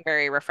is We're, something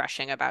very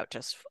refreshing about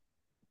just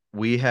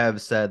we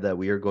have said that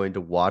we are going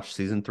to watch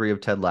season 3 of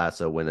Ted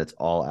Lasso when it's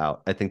all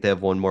out. I think they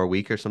have one more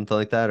week or something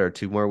like that, or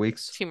 2 more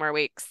weeks. 2 more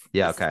weeks.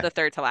 Yeah. This is Okay. the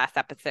third to last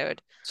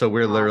episode. So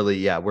we're Um, literally,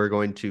 yeah, we're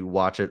going to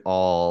watch it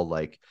all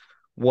like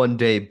one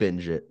day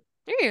binge it.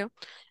 there you go.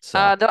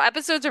 So The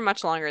episodes are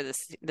much longer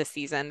this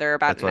season. They're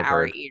about that's an what I've hour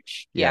heard.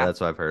 each. Yeah, Yeah. that's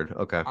what I've heard.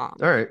 Okay. All Um,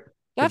 right.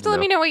 you'll have Good to to let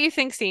me know. know what you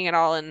think seeing it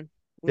all in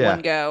one Yeah.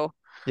 go.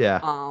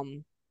 Yeah.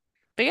 Um,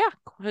 but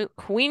yeah,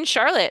 Queen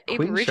Charlotte, a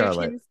Queen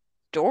Charlotte. Bridgerton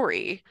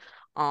story.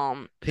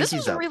 This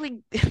Pinky's was up.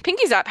 really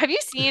Pinky's up. Have you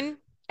seen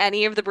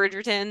any of the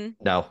Bridgerton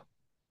No.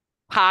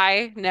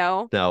 pie?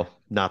 No. No,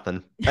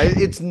 nothing.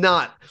 It's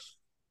not.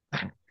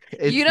 You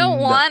It's don't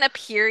not. want a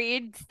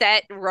period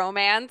set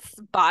romance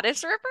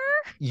bodice ripper?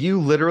 You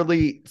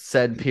literally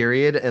said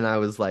period, and I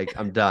was like,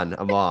 I'm done.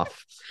 I'm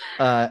off.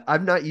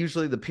 I'm not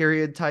usually the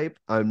period type.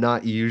 I'm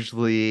not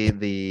usually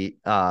the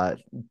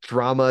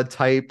drama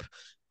type.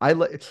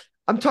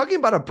 I'm talking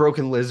about a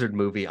Broken Lizard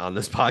movie on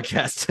this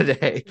podcast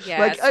today. Like,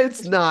 Yes.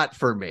 it's not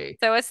for me.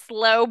 So a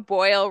slow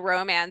boil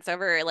romance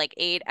over like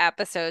 8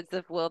 episodes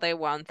of Will They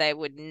Won't They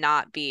would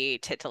not be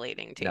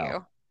titillating to No,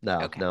 you.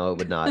 no, Okay. no, it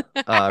would not.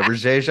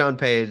 Roger Jean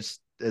Page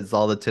is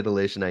all the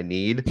titillation I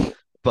need,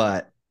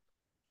 but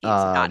He's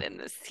not um, in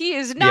this. He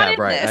is not yeah, in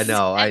right. I this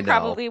know, I and know,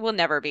 probably will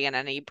never be in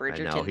any I know.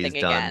 Bridgerton He's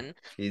thing done. again.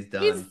 He's He's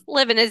done.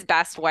 living his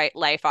best white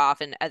life off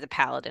and as a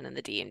paladin in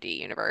the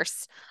D&D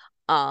universe.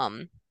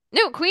 Um,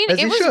 no, Queen, As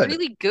it he was should.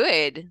 really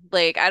good.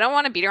 Like, I don't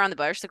want to beat around the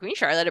bush. The Queen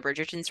Charlotte, a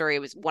Bridgerton story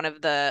was one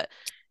of the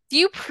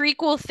few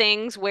prequel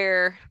things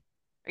where,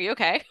 are you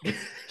okay? Did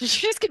you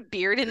just get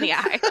beard in the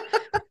eye?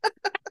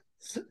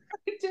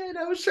 I did.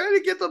 I was trying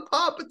to get the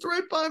pop. It's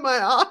right by my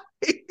eye.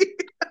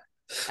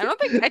 I don't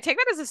think I take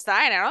that as a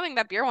sign. I don't think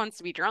that beer wants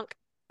to be drunk.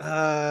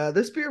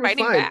 This beer was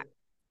Fighting fine. back.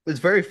 It's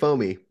very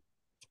foamy.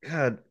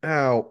 God,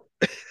 ow.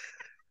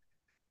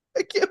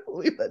 I can't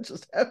believe that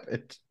just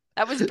happened.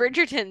 That was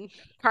Bridgerton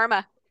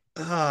karma.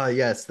 Ah,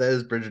 yes, that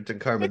is Bridgerton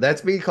Karma.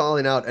 That's me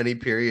calling out any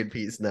period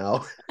piece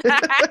now.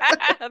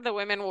 The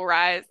women will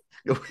rise.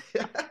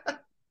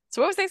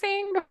 So what was I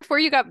saying before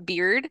you got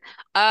beard?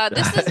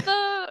 This is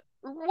the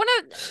one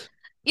of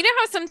you know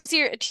how some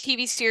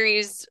TV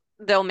series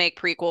they'll make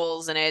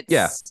prequels and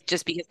Yeah, it's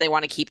just because they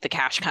want to keep the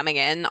cash coming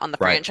in on the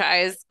right.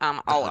 franchise.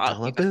 All out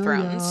Dollar Game of bill,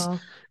 Thrones. y'all.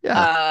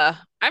 Yeah.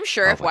 I'm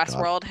sure Oh if my God.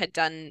 Westworld had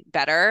done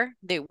better,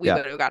 we Yeah.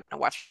 would have gotten a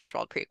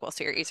Westworld prequel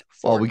series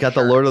Well, for we got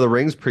the sure. Lord of the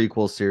Rings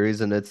prequel series,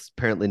 and it's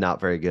apparently not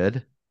very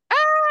good.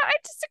 I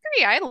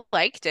disagree. I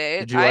liked it.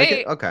 Did you like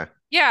it? Okay.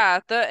 Yeah,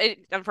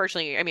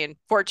 unfortunately, I mean,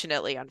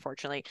 unfortunately,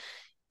 Fortunately,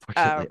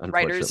 writers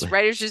unfortunately.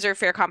 writers deserve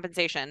fair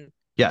compensation.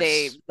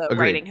 Yes. The Agreed.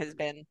 writing has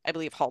been, I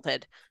believe,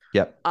 halted.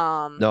 Yep.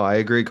 Um, No, I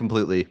agree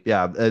completely.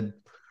 Yeah.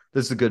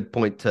 This is a good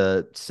point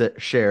to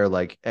share.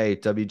 Like, hey,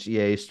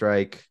 WGA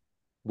strike,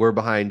 we're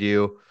behind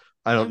you.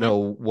 I don't mhm. know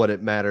what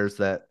it matters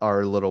that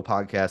our little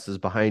podcast is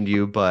behind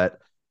you, but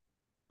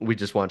we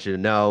just want you to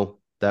know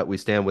that we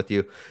stand with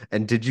you.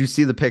 And did you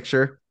see the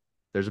picture?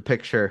 There's a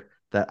picture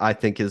that I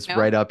think is No,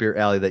 right up your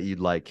alley that you'd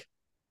like.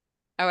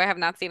 oh, I have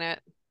not seen it.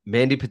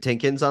 Mandy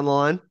Patinkin's on the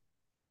line.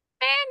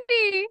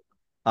 Mandy.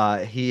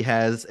 He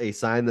has a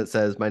sign that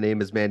says, "My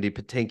name is Mandy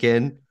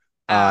Patinkin. You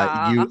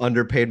Ah,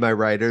 underpaid my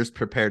writers.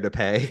 Prepare to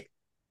pay."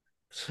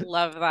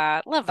 love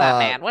that. Love that Uh,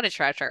 man. What a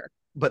treasure.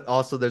 but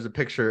also there's a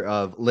picture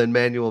of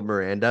Lin-Manuel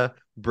Miranda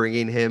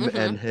bringing him Hmm.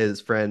 and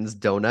his friends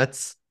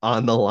donuts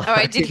on the Oh,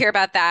 I did line. hear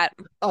about that.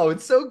 Oh,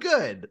 it's so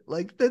good.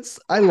 Like that's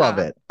I love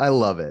Yeah, it. I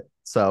love it.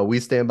 So we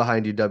stand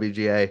behind you,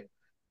 WGA.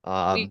 we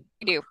Um,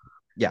 do.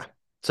 yeah.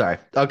 Sorry.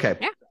 Okay.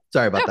 Yeah.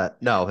 Sorry No, about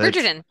that. No, it's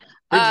Bridgerton.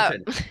 Uh,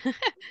 Bridgerton.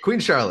 Queen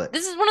Charlotte.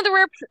 this is one of the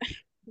rare.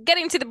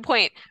 Getting to the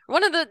point.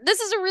 This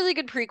is a really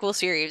good prequel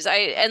series.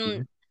 And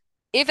Mhm.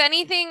 if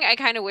anything, I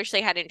kind of wish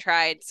they hadn't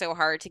tried so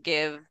hard to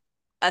give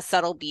a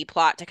subtle B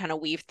plot to kind of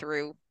weave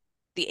through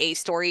the A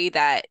story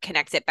that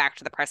connects it back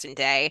to the present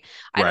day.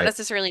 I don't Right.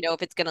 necessarily know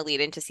if it's going to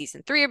lead into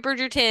season 3 of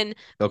Bridgerton,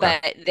 Okay.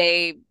 but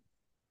they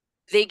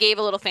gave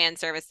a little fan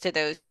service to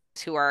those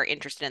who are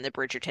interested in the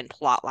Bridgerton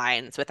plot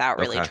lines without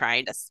really Okay.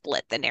 trying to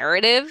split the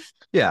narrative.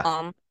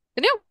 Yeah.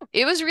 But no,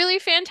 it was really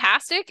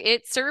fantastic.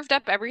 It served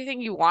up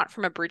everything you want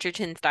from a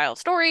Bridgerton style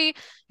story.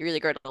 You really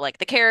grow to like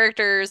the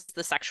characters,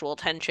 the sexual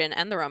tension,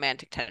 and the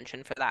romantic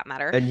tension for that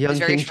matter. And It was young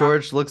very King strong.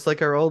 George looks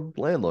like our old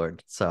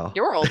landlord. So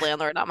Your old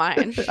landlord, not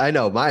mine. I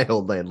know my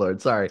old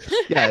landlord. Sorry.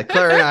 Yeah,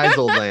 Claire and I's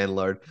old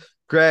landlord.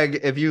 Greg,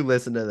 if you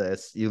listen to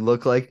this, you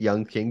look like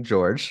young King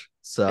George.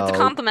 It's a So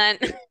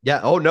compliment.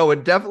 yeah. Oh no,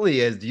 it definitely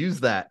is. Use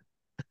that.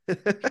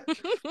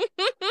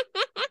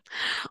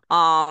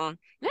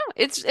 No,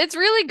 it's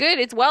really good.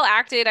 It's well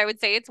acted. I would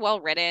say it's well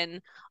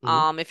written.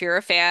 Mhm. If you're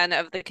a fan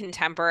of the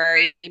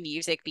contemporary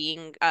music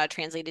being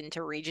translated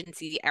into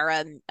Regency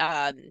era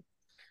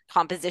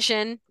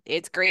composition,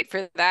 it's great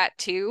for that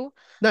too.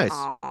 Nice.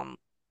 Um,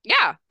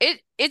 yeah,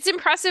 it's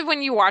impressive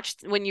when you watch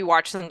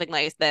something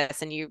like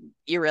this and you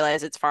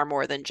realize it's far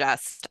more than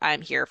just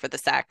I'm here for the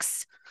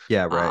sex.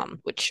 Yeah, right.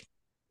 Which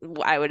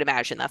I would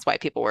imagine that's why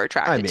people were I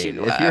attracted mean,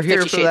 to if you're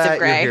here 50 for Shades of that, you're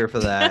Grey. here for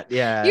that.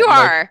 Yeah, You like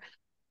are.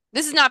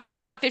 This is not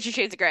 50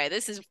 Shades of Grey.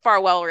 This is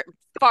far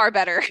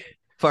better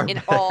far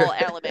in all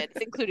better. elements,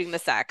 including the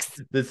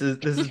sex. This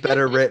is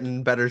better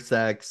written, better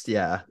sex.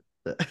 Yeah.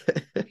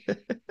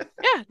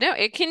 Yeah, no,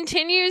 it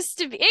continues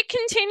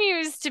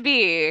to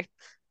be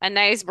a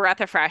nice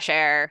breath of fresh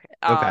air.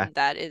 Okay.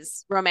 That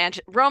is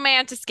romantic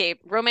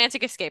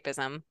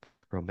escapism.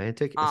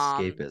 Romantic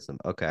Um, escapism.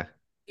 Okay. All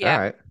yeah,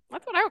 right.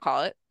 that's what I would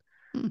call it.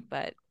 Hmm.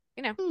 But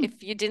Hmm.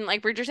 if you didn't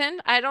like Bridgerton,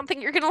 I don't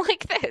think you're gonna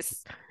like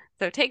this.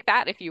 So take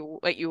that if you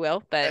what you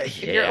will. But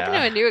if you're open to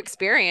Yeah. a new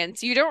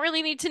experience, you don't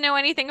really need to know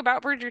anything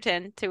about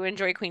Bridgerton to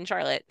enjoy Queen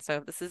Charlotte.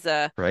 So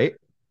Right.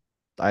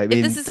 I if this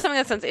mean, is something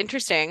that sounds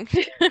interesting.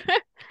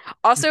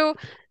 Also,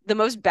 the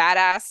most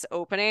badass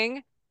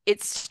opening.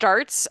 It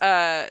starts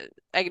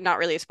not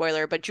really a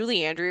spoiler, but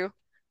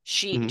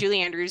Mhm.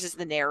 Julie Andrews is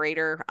the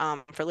narrator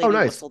for Oh, Lady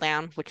nice.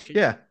 Whistledown, which is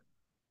Yeah.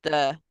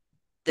 the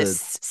The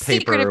this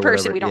paper secretive or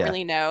person whatever. we don't Yeah.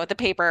 really know, the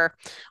paper.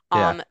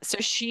 Yeah. So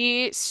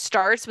she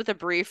starts with a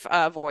brief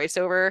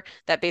voiceover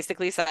that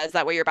basically says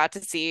that what you're about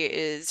to see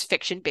is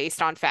fiction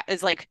based on fact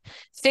is like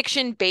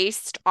fiction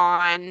based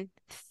on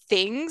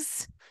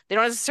things. They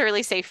don't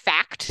necessarily say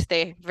fact.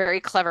 They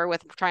very clever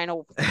with trying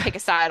to pick a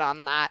side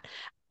on that.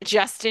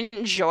 Just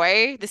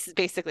enjoy. This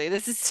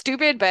is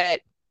stupid,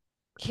 but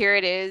here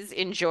it is.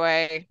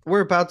 Enjoy.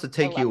 We're about to I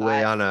take love you away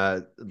that. on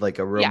a like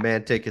a Yeah.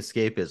 romantic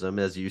escapism,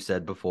 as you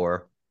said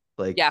before.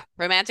 Yeah. Like,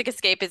 Romantic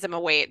escapism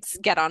awaits.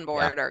 Get on yeah.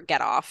 board or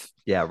get off.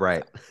 Yeah, So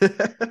right.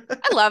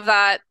 I love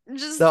that. No,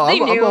 Just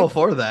I'm all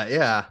for that.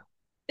 Yeah.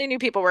 they knew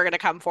people were gonna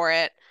come for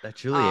it. That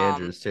Julie Um,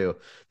 Andrews too.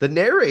 The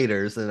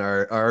narrators in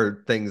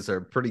our things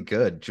are pretty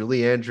good.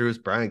 Julie Andrews,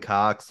 Brian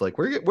Cox, like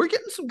we're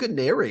getting some good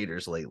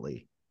narrators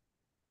lately.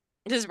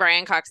 does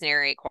Brian Cox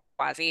narrate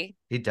Quasi?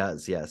 He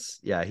does, yes.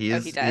 Yeah, Oh, he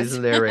he's does. the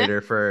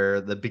narrator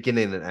for the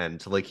beginning and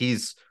end. Like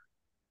he's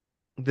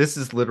this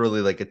is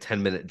literally like a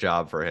 10-minute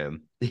job for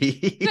him.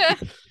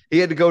 He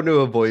had to go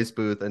to a voice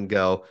booth and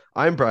go,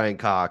 I'm Brian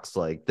Cox,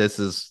 like this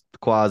is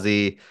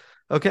Quasi.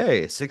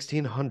 Okay,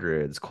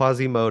 1600s,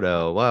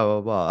 Quasimodo, blah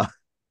blah blah.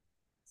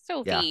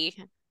 Yeah. Sophie,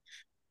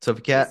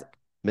 Sophie she's Cat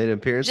made an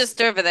appearance.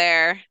 just over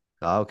there.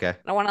 Oh, okay. I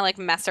don't want to like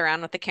mess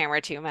around with the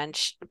camera too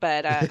much,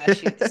 but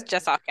she's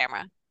just off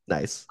camera.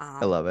 Nice.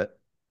 I Um, love it.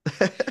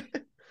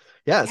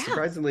 Yeah, yeah.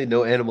 surprisingly,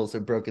 no animals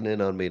have broken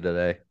in on me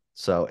today.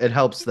 So it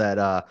helps that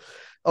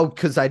oh,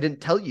 because I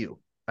didn't tell you.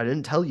 I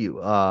didn't tell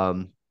you.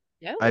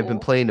 I've been No.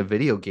 playing a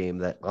video game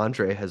that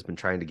Andre has been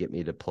trying to get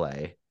me to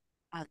play.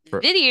 A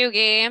For video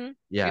game. Are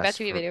we about yes,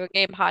 to be a for video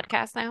game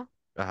podcast now?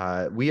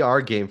 we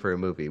are game for a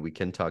movie. We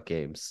can talk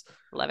games.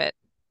 Love it.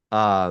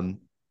 Um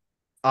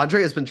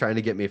Andre has been trying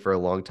to get me for a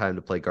long time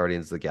to play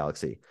Guardians of the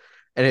Galaxy.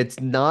 And it's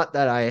not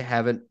that I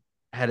haven't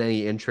had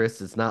any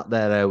interest. It's not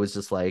that I was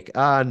just like,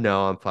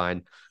 no, I'm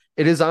fine.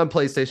 It is on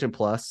PlayStation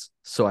Plus,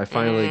 so I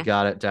finally Mm,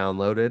 got it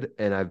downloaded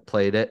and I've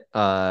played it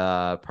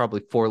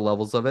probably 4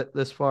 levels of it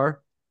this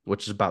far,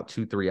 which is about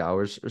 2-3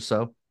 hours or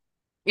so.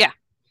 yeah.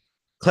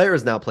 Claire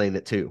is now playing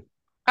it too.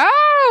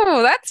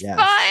 Oh, that's fun.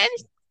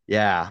 Yes.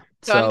 Yeah.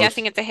 So I'm So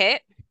guessing it's a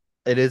hit.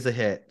 it is a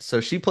hit.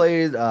 So she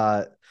played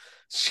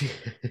she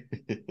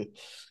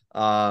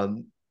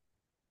um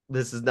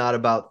this is not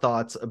about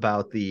thoughts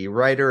about the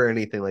writer or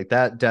anything like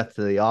that, death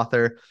to the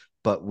author,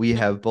 but we Mm-hmm.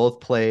 have both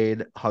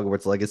played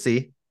Hogwarts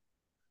Legacy.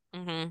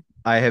 Mm-hmm.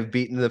 I have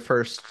beaten the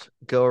first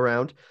go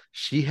around.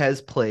 She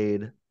has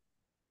played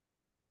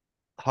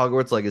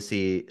Hogwarts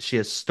Legacy. She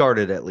has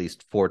started at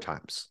least 4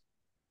 times.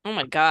 Oh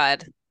my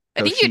God.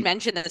 I So think you'd she,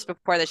 mentioned this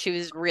before that she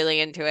was really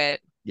into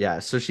it. yeah,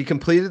 so she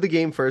completed the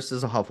game first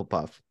as a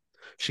Hufflepuff.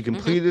 She Hmm.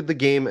 completed the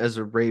game as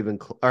a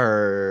Ravenclaw,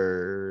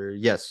 or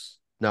yes,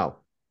 no,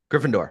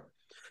 Gryffindor.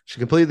 She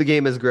completed the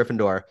game as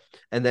Gryffindor,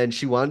 and then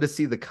she wanted to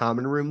see the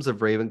common rooms of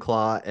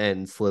Ravenclaw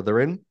and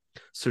Slytherin.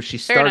 So she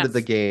Fair started the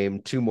enough.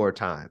 game 2 more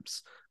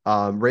times.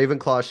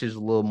 Ravenclaw, she's a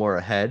little more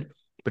ahead,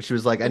 but she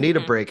was like, I need a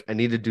Hmm. break. I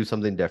need to do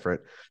something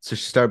different. So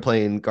she started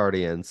playing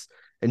Guardians,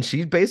 and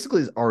she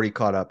basically is already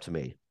caught up to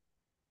me.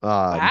 Um,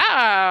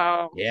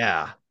 Wow.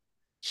 yeah,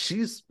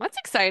 she's That's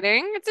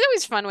exciting. It's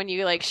always fun when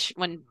you like sh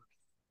when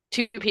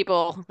two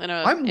people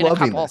I'm in a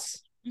loving couple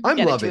this. I'm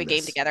get into a loving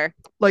game this. together.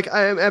 Like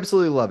I am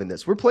absolutely loving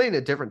this. We're playing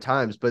at different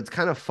times, but it's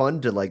kind of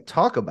fun to like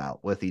talk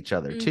about with each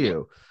other Hmm.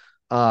 too.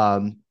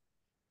 Um,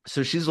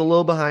 so she's a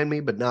little behind me,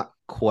 but not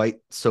quite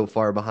so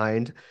far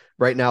behind.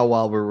 Right now,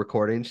 while we're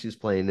recording, she's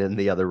playing in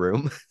the other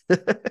room.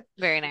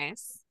 Very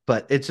nice.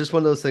 But it's just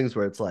one of those things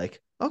where it's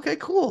like, okay,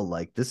 cool.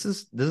 Like this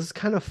is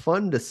kind of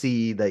fun to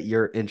see that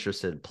you're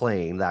interested in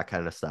playing that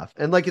kind of stuff.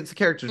 And like it's the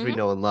characters we Hmm.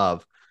 know and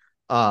love.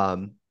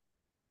 Um,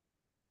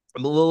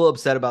 I'm a little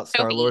upset about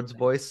Sophie. Star-Lord's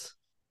voice.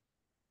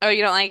 Oh,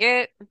 you don't like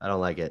it? I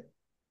don't like it.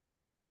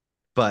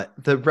 But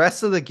the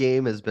rest of the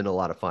game has been a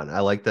lot of fun. I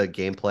like the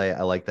gameplay.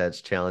 I like that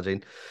it's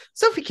challenging.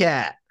 Sophie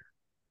Cat.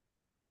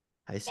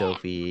 Hi, Yeah.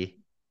 Sophie.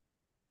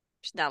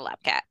 She's not a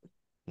lab cat.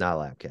 Not a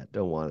lab cat.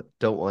 Don't want it.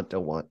 Don't want.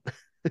 Don't want.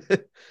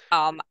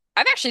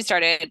 I've actually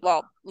started,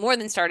 well, more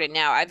than started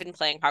now. I've been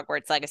playing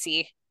Hogwarts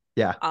Legacy,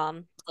 Yeah.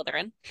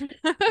 Slytherin.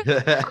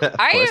 Of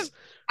I course.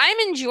 I'm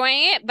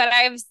enjoying it, but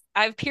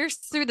I've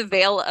pierced through the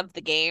veil of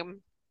the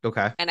game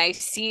Okay. and I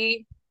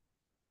see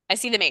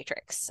the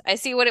Matrix. I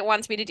see what it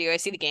wants me to do. I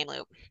see the game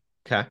loop.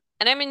 Okay.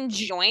 And I'm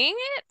enjoying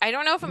it. I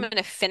don't know if I'm Mhm.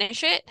 going to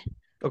finish it,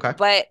 Okay.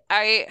 but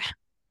I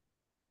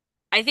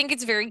think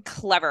it's very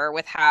clever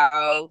with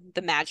how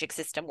the magic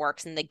system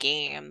works in the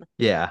game.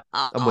 Yeah.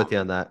 I'm with you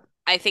on Um, that.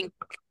 I think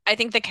I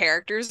think the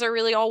characters are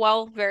really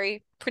all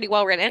pretty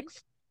well written.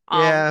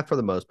 Yeah, Um, for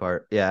the most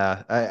part.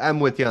 Yeah. I'm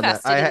with you on that.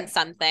 invested in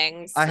some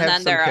things, I and have then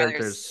some there are others.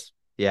 characters.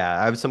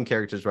 Yeah, I have some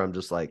characters where I'm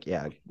just like,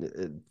 yeah,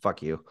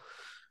 fuck you.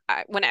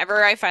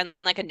 Whenever I find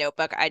like a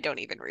notebook, I don't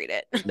even read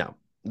it. No.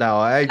 No,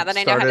 I Now that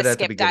I know how to started at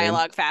the skip beginning.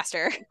 dialogue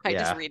faster, I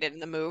just Yeah. read it in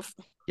the move.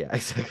 Yeah,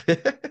 exactly.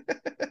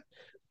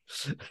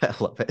 I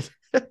love it.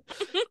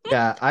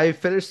 Yeah, I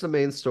finished the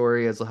main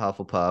story as a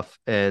Hufflepuff,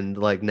 and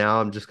like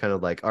now I'm just kind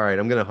of like, all right,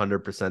 I'm gonna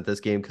 100% this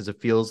game because it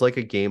feels like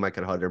a game I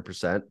could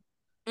 100%.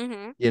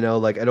 Hmm.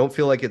 Like I don't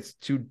feel like it's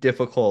too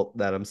difficult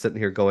that I'm sitting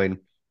here going,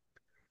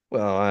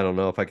 well, I don't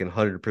know if I can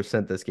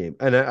 100% this game.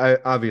 And I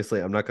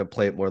obviously I'm not gonna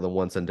play it more than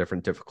once on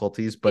different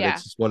difficulties, but Yeah.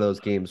 it's just one of those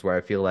games where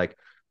I feel like,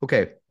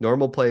 okay,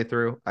 normal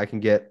playthrough, I can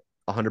get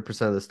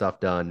 100% of the stuff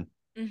done,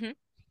 Hmm.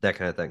 that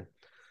kind of thing.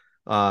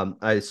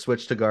 I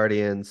switched to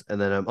Guardians, and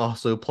then I'm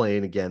also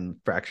playing again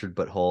Fractured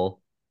But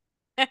Whole.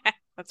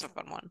 That's a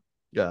fun one.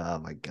 Oh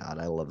my God,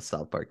 I love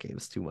South Park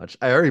games too much.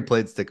 I already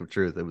played Stick of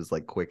Truth. It was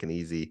like quick and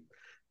easy,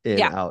 in,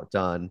 Yeah. out,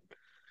 done.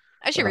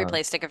 I should Uh,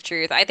 replay Stick of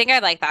Truth. I think I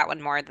like that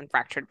one more than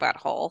Fractured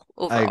Butthole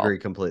I overall. agree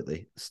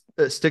completely.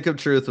 Stick of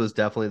Truth was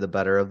definitely the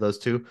better of those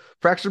two.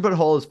 Fractured But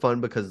Whole is fun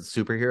because it's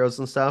superheroes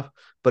and stuff,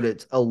 but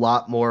it's a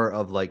lot more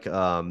of like,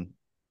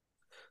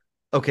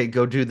 okay,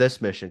 go do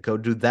this mission, go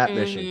do that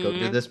mission, go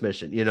do Hmm. this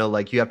mission.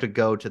 Like you have to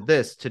go to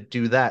this to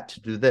do that,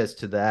 to do this,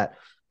 to that.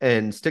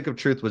 And Stick of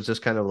Truth was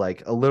just kind of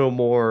like a little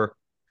more,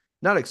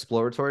 not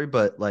exploratory,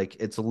 but like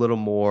it's a little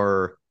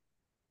more,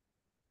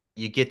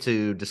 you get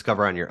to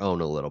discover on your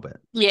own a little bit.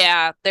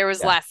 Yeah, there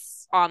was Yeah.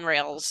 less on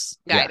rails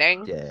Yeah.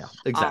 guiding. Yeah. Yeah.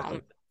 Exactly.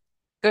 Um,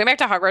 Going back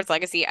to Hogwarts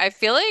Legacy, I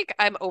feel like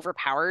I'm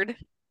overpowered.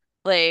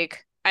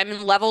 Like I'm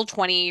in level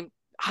 20,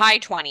 high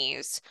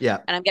 20s, Yeah.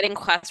 and I'm getting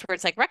quests where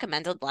it's like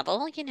recommended level,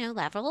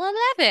 level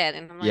 11.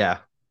 And I'm like, Yeah.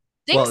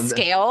 Well, things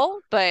scale,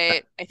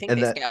 but I think and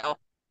they that, scale.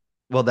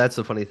 well, that's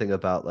the funny thing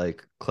about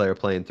like Claire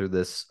playing through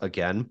this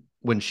again.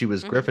 When she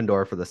was Hmm.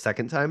 Gryffindor for the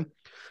second time,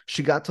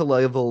 she got to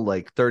level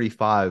like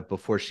 35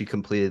 before she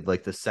completed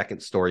like the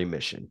second story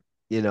mission,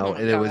 Oh my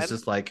and it was God.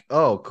 just like,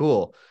 oh,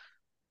 cool.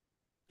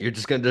 You're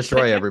just going to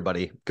destroy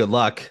everybody. Good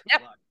luck.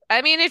 Yep.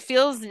 I mean, it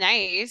feels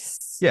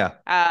nice. Yeah.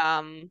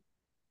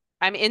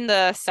 I'm in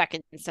the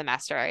second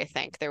semester, I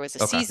think. There was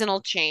a Okay.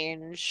 seasonal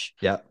change,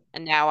 Yeah.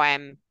 and now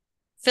I'm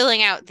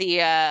filling out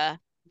the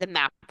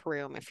map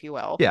room, if you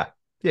will, Yeah.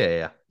 Yeah. Yeah.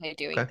 Yeah. by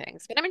doing Okay.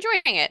 things. But I'm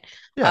enjoying it.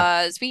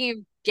 Yeah. Speaking of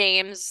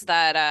games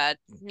that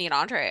me and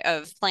Andre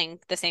of playing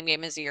the same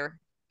game as your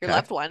Okay.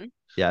 loved one,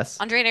 Yes.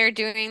 Andre and I are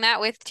doing that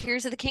with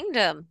Tears of the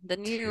Kingdom, the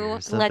new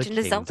Tears of the Legend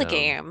of Zelda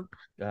Kingdom.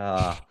 game.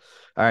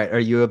 All right. Are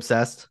you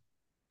obsessed?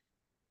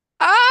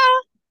 Uh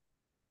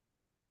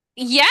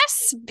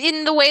yes,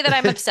 in the way that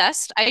I'm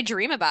obsessed. I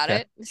dream about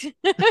Okay. it.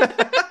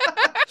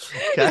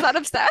 Is Okay. that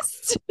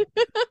obsessed?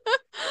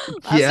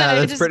 Last night Yeah, I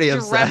that's just pretty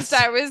dreamt obsessed.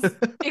 I was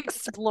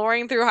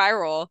exploring through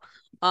Hyrule.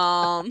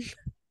 Um,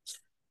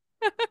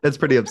 That's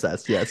pretty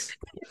obsessed. Yes.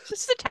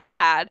 just a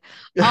tad.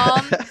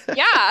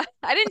 Yeah,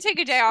 I didn't take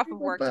a day off of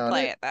work to About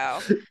play it. it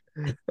though.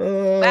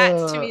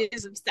 That to Uh, me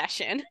is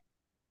obsession.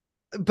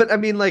 but I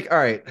mean, like, all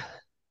right,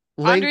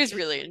 Link. Andre's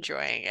really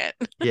enjoying it.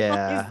 He's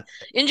Yeah,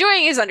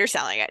 enjoying is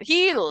underselling it.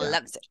 He yeah,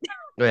 loves it.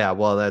 yeah.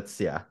 Well, that's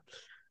yeah.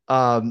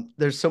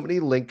 There's so many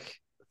Link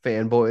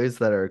fanboys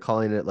that are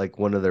calling it like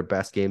one of their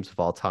best games of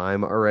all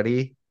time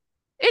already.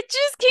 It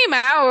just came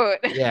out.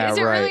 Yeah, Is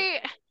it right.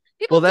 really?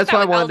 People Well, do that's that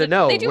why I with wanted to Elden.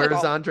 know They do with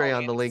where's Andre all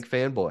on the games. Link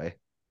fanboy.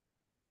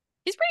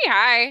 He's pretty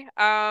high.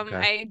 Okay.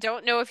 I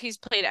don't know if he's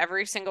played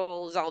every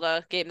single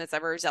Zelda game that's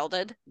ever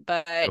Zelda'd,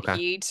 but Okay.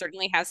 he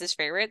certainly has his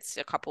favorites.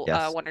 A couple,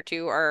 Yes. one or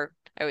two are,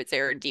 I would say,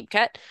 are deep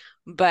cut.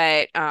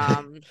 But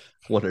One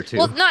or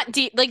well, two. not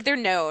deep. Like they're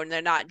known.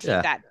 They're not deep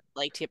Yeah. that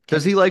like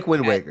Does he deep like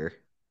Wind cut. Waker?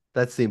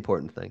 That's the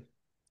important thing.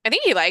 I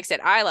think he likes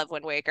it. I love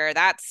Wind Waker.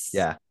 That's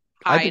Yeah.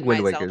 I high think in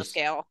Wind my Zelda Waker's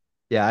scale.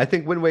 Yeah, I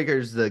think Wind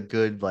Waker's the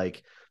good,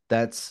 like,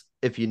 that's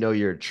if you know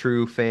you're a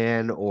true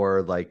fan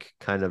or like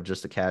kind of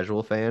just a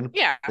casual fan,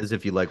 Yeah. is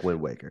if you like Wind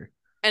Waker.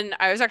 And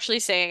I was actually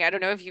saying, I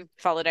don't know if you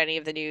followed any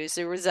of the news.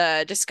 There was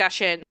a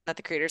discussion that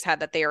the creators had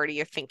that they already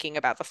are thinking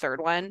about the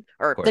third one Of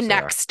or the course they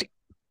are. next Of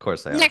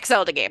course they are. next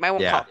Zelda game. I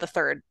won't call Yeah. it the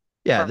third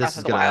Yeah, Breath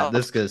of the this Wild.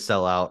 is gonna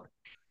sell out.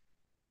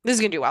 This is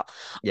gonna do well.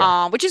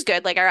 Yeah. Which is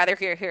good. Like I rather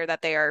hear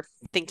that they are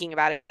thinking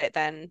about it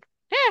than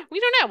we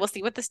don't know. We'll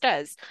see what this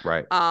does.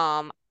 Right.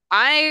 Um,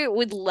 I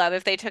would love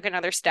if they took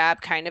another stab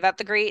kind of at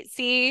the Great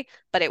Sea,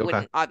 but it Okay.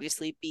 wouldn't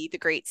obviously be the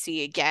Great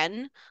Sea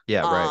again.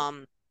 Yeah, right.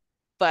 Um,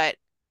 but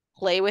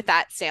play with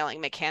that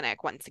sailing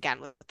mechanic once again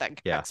with the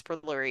Yeah.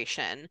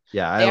 exploration.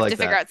 Yeah, I They have like to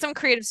figure that. out some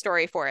creative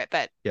story for it,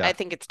 but I Yeah.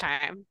 think it's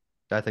time.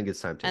 I think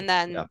it's time to. And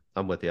Yeah, then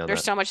I'm with you on there's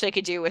that. so much they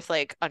could do with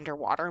like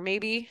underwater,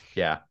 maybe.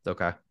 Yeah.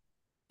 Okay.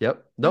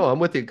 Yep. No, Mhm. I'm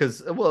with you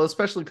because, well,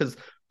 especially because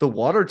the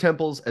water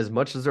temples, as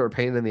much as they're a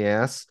pain in the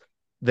ass,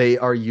 they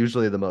are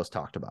usually the most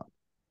talked about.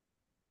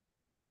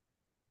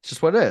 It's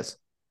just what it is.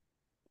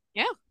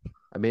 Yeah.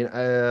 I mean,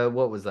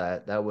 what was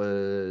that? That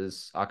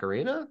was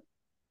Ocarina,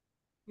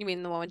 You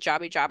mean the one with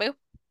Jabu Jabu?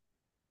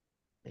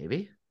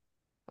 maybe.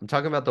 I'm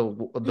talking about the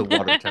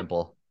water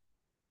temple,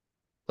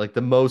 like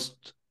the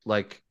most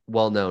like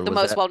well known. The Was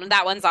most that well known.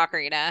 That one's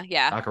Ocarina.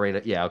 Yeah.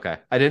 Ocarina? Yeah, okay.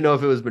 I didn't know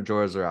if it was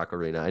Majora's or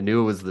Ocarina. I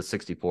knew it was the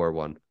 64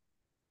 one.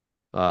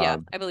 Yeah.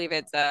 Um, I believe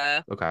it's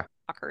okay,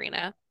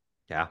 Ocarina.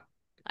 yeah,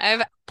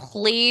 I've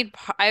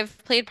I've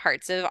played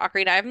parts of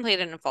Ocarina. I haven't played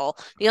it in full.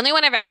 The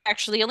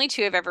only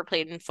two I've ever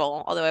played in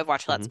full, although I've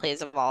watched Let's Hmm.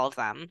 Plays of all of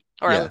them,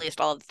 or at Yeah, least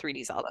all of the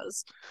 3D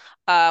Zeldas.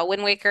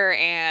 Wind Waker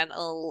and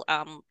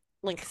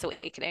Link's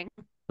Awakening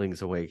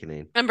Link's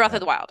Awakening. and Breath of Yeah.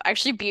 the Wild. I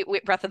actually beat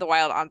Breath of the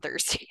Wild on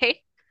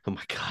Thursday. Oh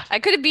my God. I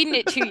could have beaten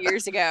it 2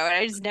 years ago, and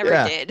I just never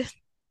Yeah. did.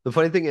 The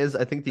funny thing is,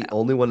 I think the So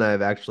only one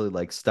I've actually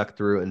like stuck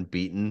through and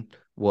beaten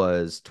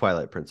was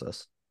Twilight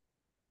Princess.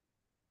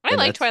 I And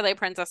like that's Twilight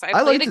Princess. I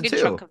I played liked a it good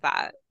chunk too. of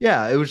that.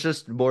 Yeah, it was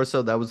just more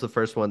so that was the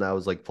first one that I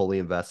was like fully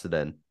invested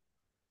in.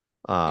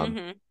 Um,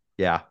 Hmm.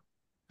 yeah.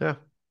 Yeah.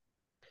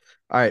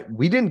 All right.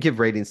 We didn't give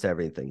ratings to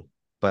everything,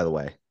 by the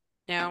way.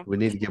 No, We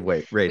need to give we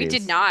did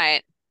ratings.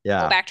 not. We'll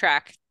Yeah.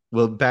 backtrack. Do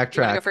We'll you want to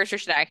go backtrack. first or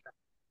should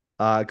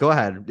I? Go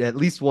ahead. At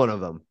least one of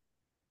them.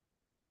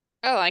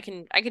 Oh, I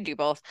can do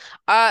both.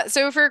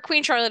 So for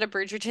Queen Charlotte of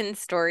Bridgerton's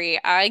story,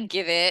 I'd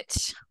give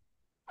it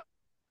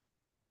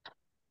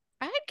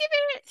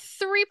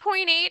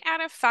 3.8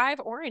 out of 5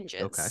 Okay.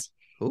 oranges.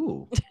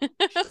 Ooh.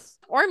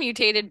 Or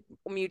mutated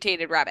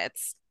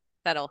rabbits.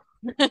 That'll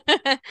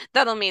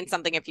that'll mean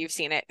something if you've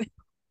seen it.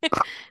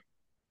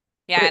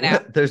 Yeah, I Wait, know.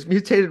 what? There's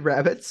mutated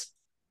rabbits?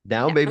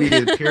 Now maybe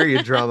the Yeah.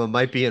 period drama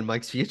might be in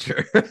Mike's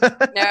future. No,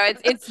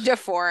 it's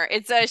deformed.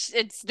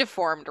 It's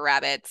deformed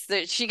rabbits.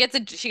 She gets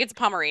a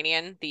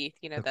Pomeranian,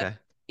 Okay.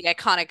 the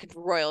iconic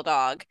royal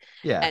dog,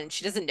 Yeah. and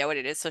she doesn't know what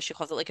it is, so she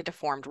calls it like a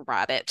deformed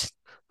rabbit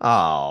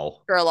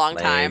Oh, for a long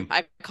time. lame.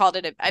 I called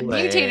it a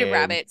mutated Lame.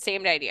 rabbit,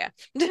 same idea.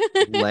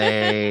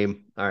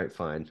 Lame. All right,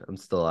 fine. I'm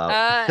still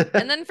out.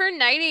 And then for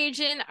Night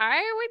Agent,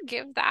 I would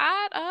give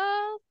that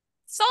a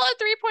solid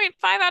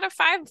 3.5 out of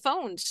 5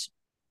 phones.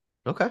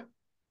 Okay.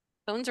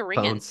 Phones are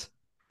ringing. Phones.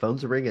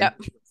 Phones are ringing. Yep,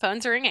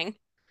 phones are ringing.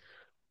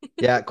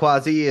 Yeah,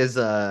 Quasi is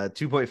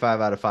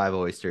 2.5 out of 5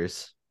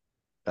 oysters.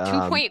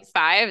 Um,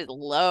 2.5 is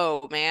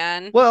low,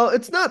 man. well,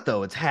 it's not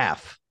though. It's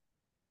half.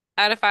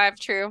 Out of 5,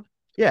 true.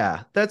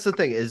 Yeah, that's the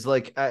thing is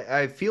like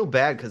I feel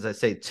bad because I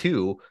say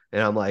two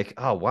and I'm like,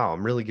 oh wow,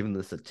 I'm really giving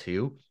this a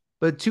two.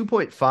 But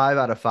 2.5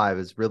 out of 5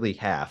 is really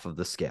half of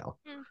the scale.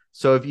 Hmm.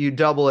 So if you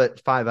double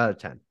it, 5 out of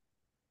 10,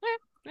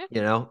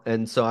 Yeah,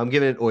 and so I'm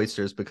giving it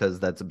oysters because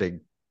that's a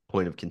big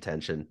point of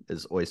contention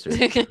is oysters.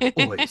 yeah.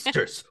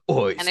 Oysters,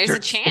 And there's a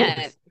oysters, chant.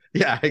 oysters.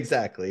 Yeah,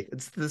 exactly.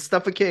 It's the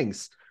stuff of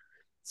kings.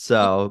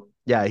 So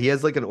yeah, he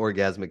has like an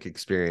orgasmic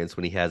experience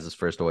when he has his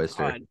first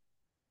oyster. God.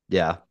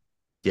 Yeah.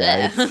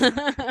 Yeah,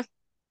 Blech.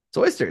 it's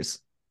oysters.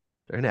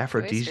 They're an Oysters,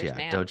 aphrodisiac,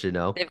 man. don't you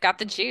know? They've got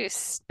the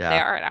juice. They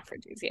Yeah. are an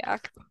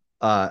aphrodisiac.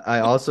 I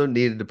also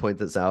needed to point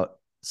this out,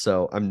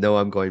 so I know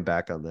I'm going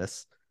back on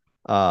this.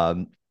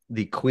 Um,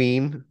 the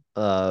queen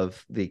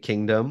of the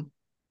kingdom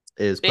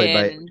is played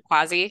by In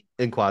Quasi,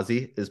 in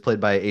Quasi is played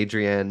by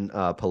Adrienne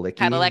Palicki.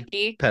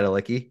 Padalecki.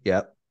 Padalecki,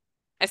 yep.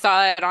 I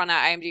saw it on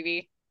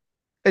IMDb.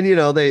 And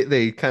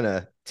they kind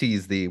of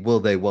tease the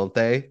will they, won't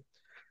they?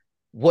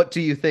 What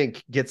do you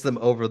think gets them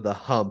over the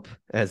hump,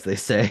 as they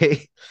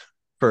say,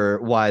 for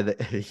why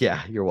the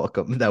yeah, you're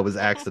welcome. That was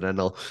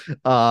accidental.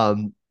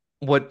 Um,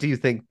 what do you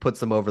think puts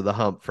them over the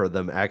hump for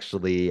them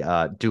actually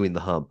doing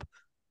the hump?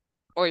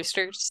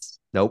 Oysters,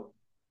 Nope.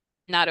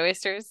 not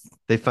oysters.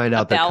 They find A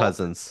out they're bell.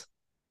 cousins.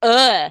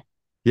 Ugh.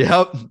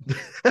 Yep.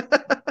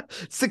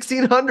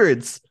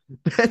 1600s.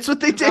 That's what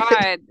they did.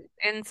 God,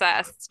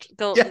 incest.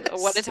 What a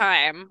Yes.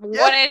 time.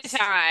 What a Yes.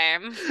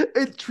 time.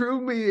 It drew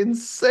me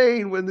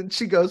insane when then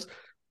she goes,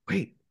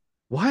 "Wait,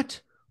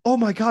 what? Oh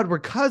my God, we're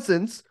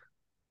cousins."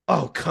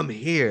 Oh, come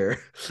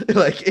here.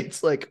 Like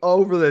it's like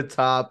over the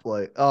top,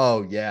 like,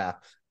 oh yeah.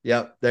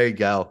 Yep, there you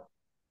go.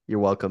 You're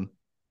welcome.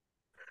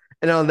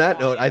 And on that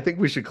note, I God. think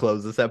we should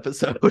close this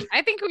episode.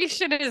 I think we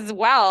should as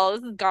well.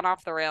 This has gone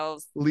off the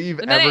rails. Leave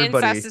The minute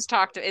incest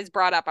everybody. is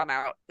brought up, I'm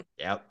out.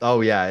 Yep. Oh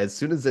yeah. As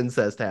soon as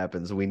incest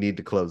happens, we need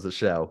to close the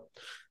show.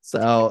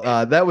 So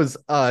that was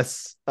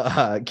us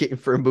Game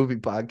for a Movie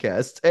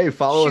podcast. Hey,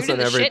 follow us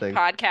Shooting on the shit everything.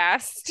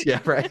 podcast. Yeah,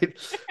 right.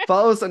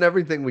 Follow us on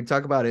everything. We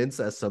talk about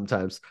incest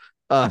sometimes.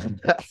 No,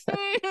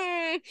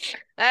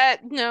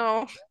 I've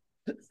no,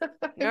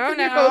 been your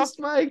no. host,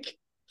 Mike.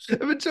 I've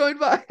been joined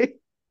by.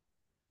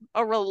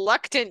 A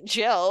reluctant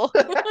Jill.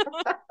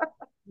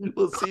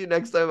 We'll see you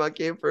next time on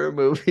Game for a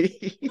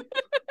Movie.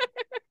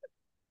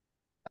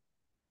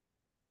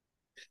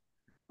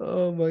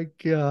 Oh my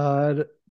God.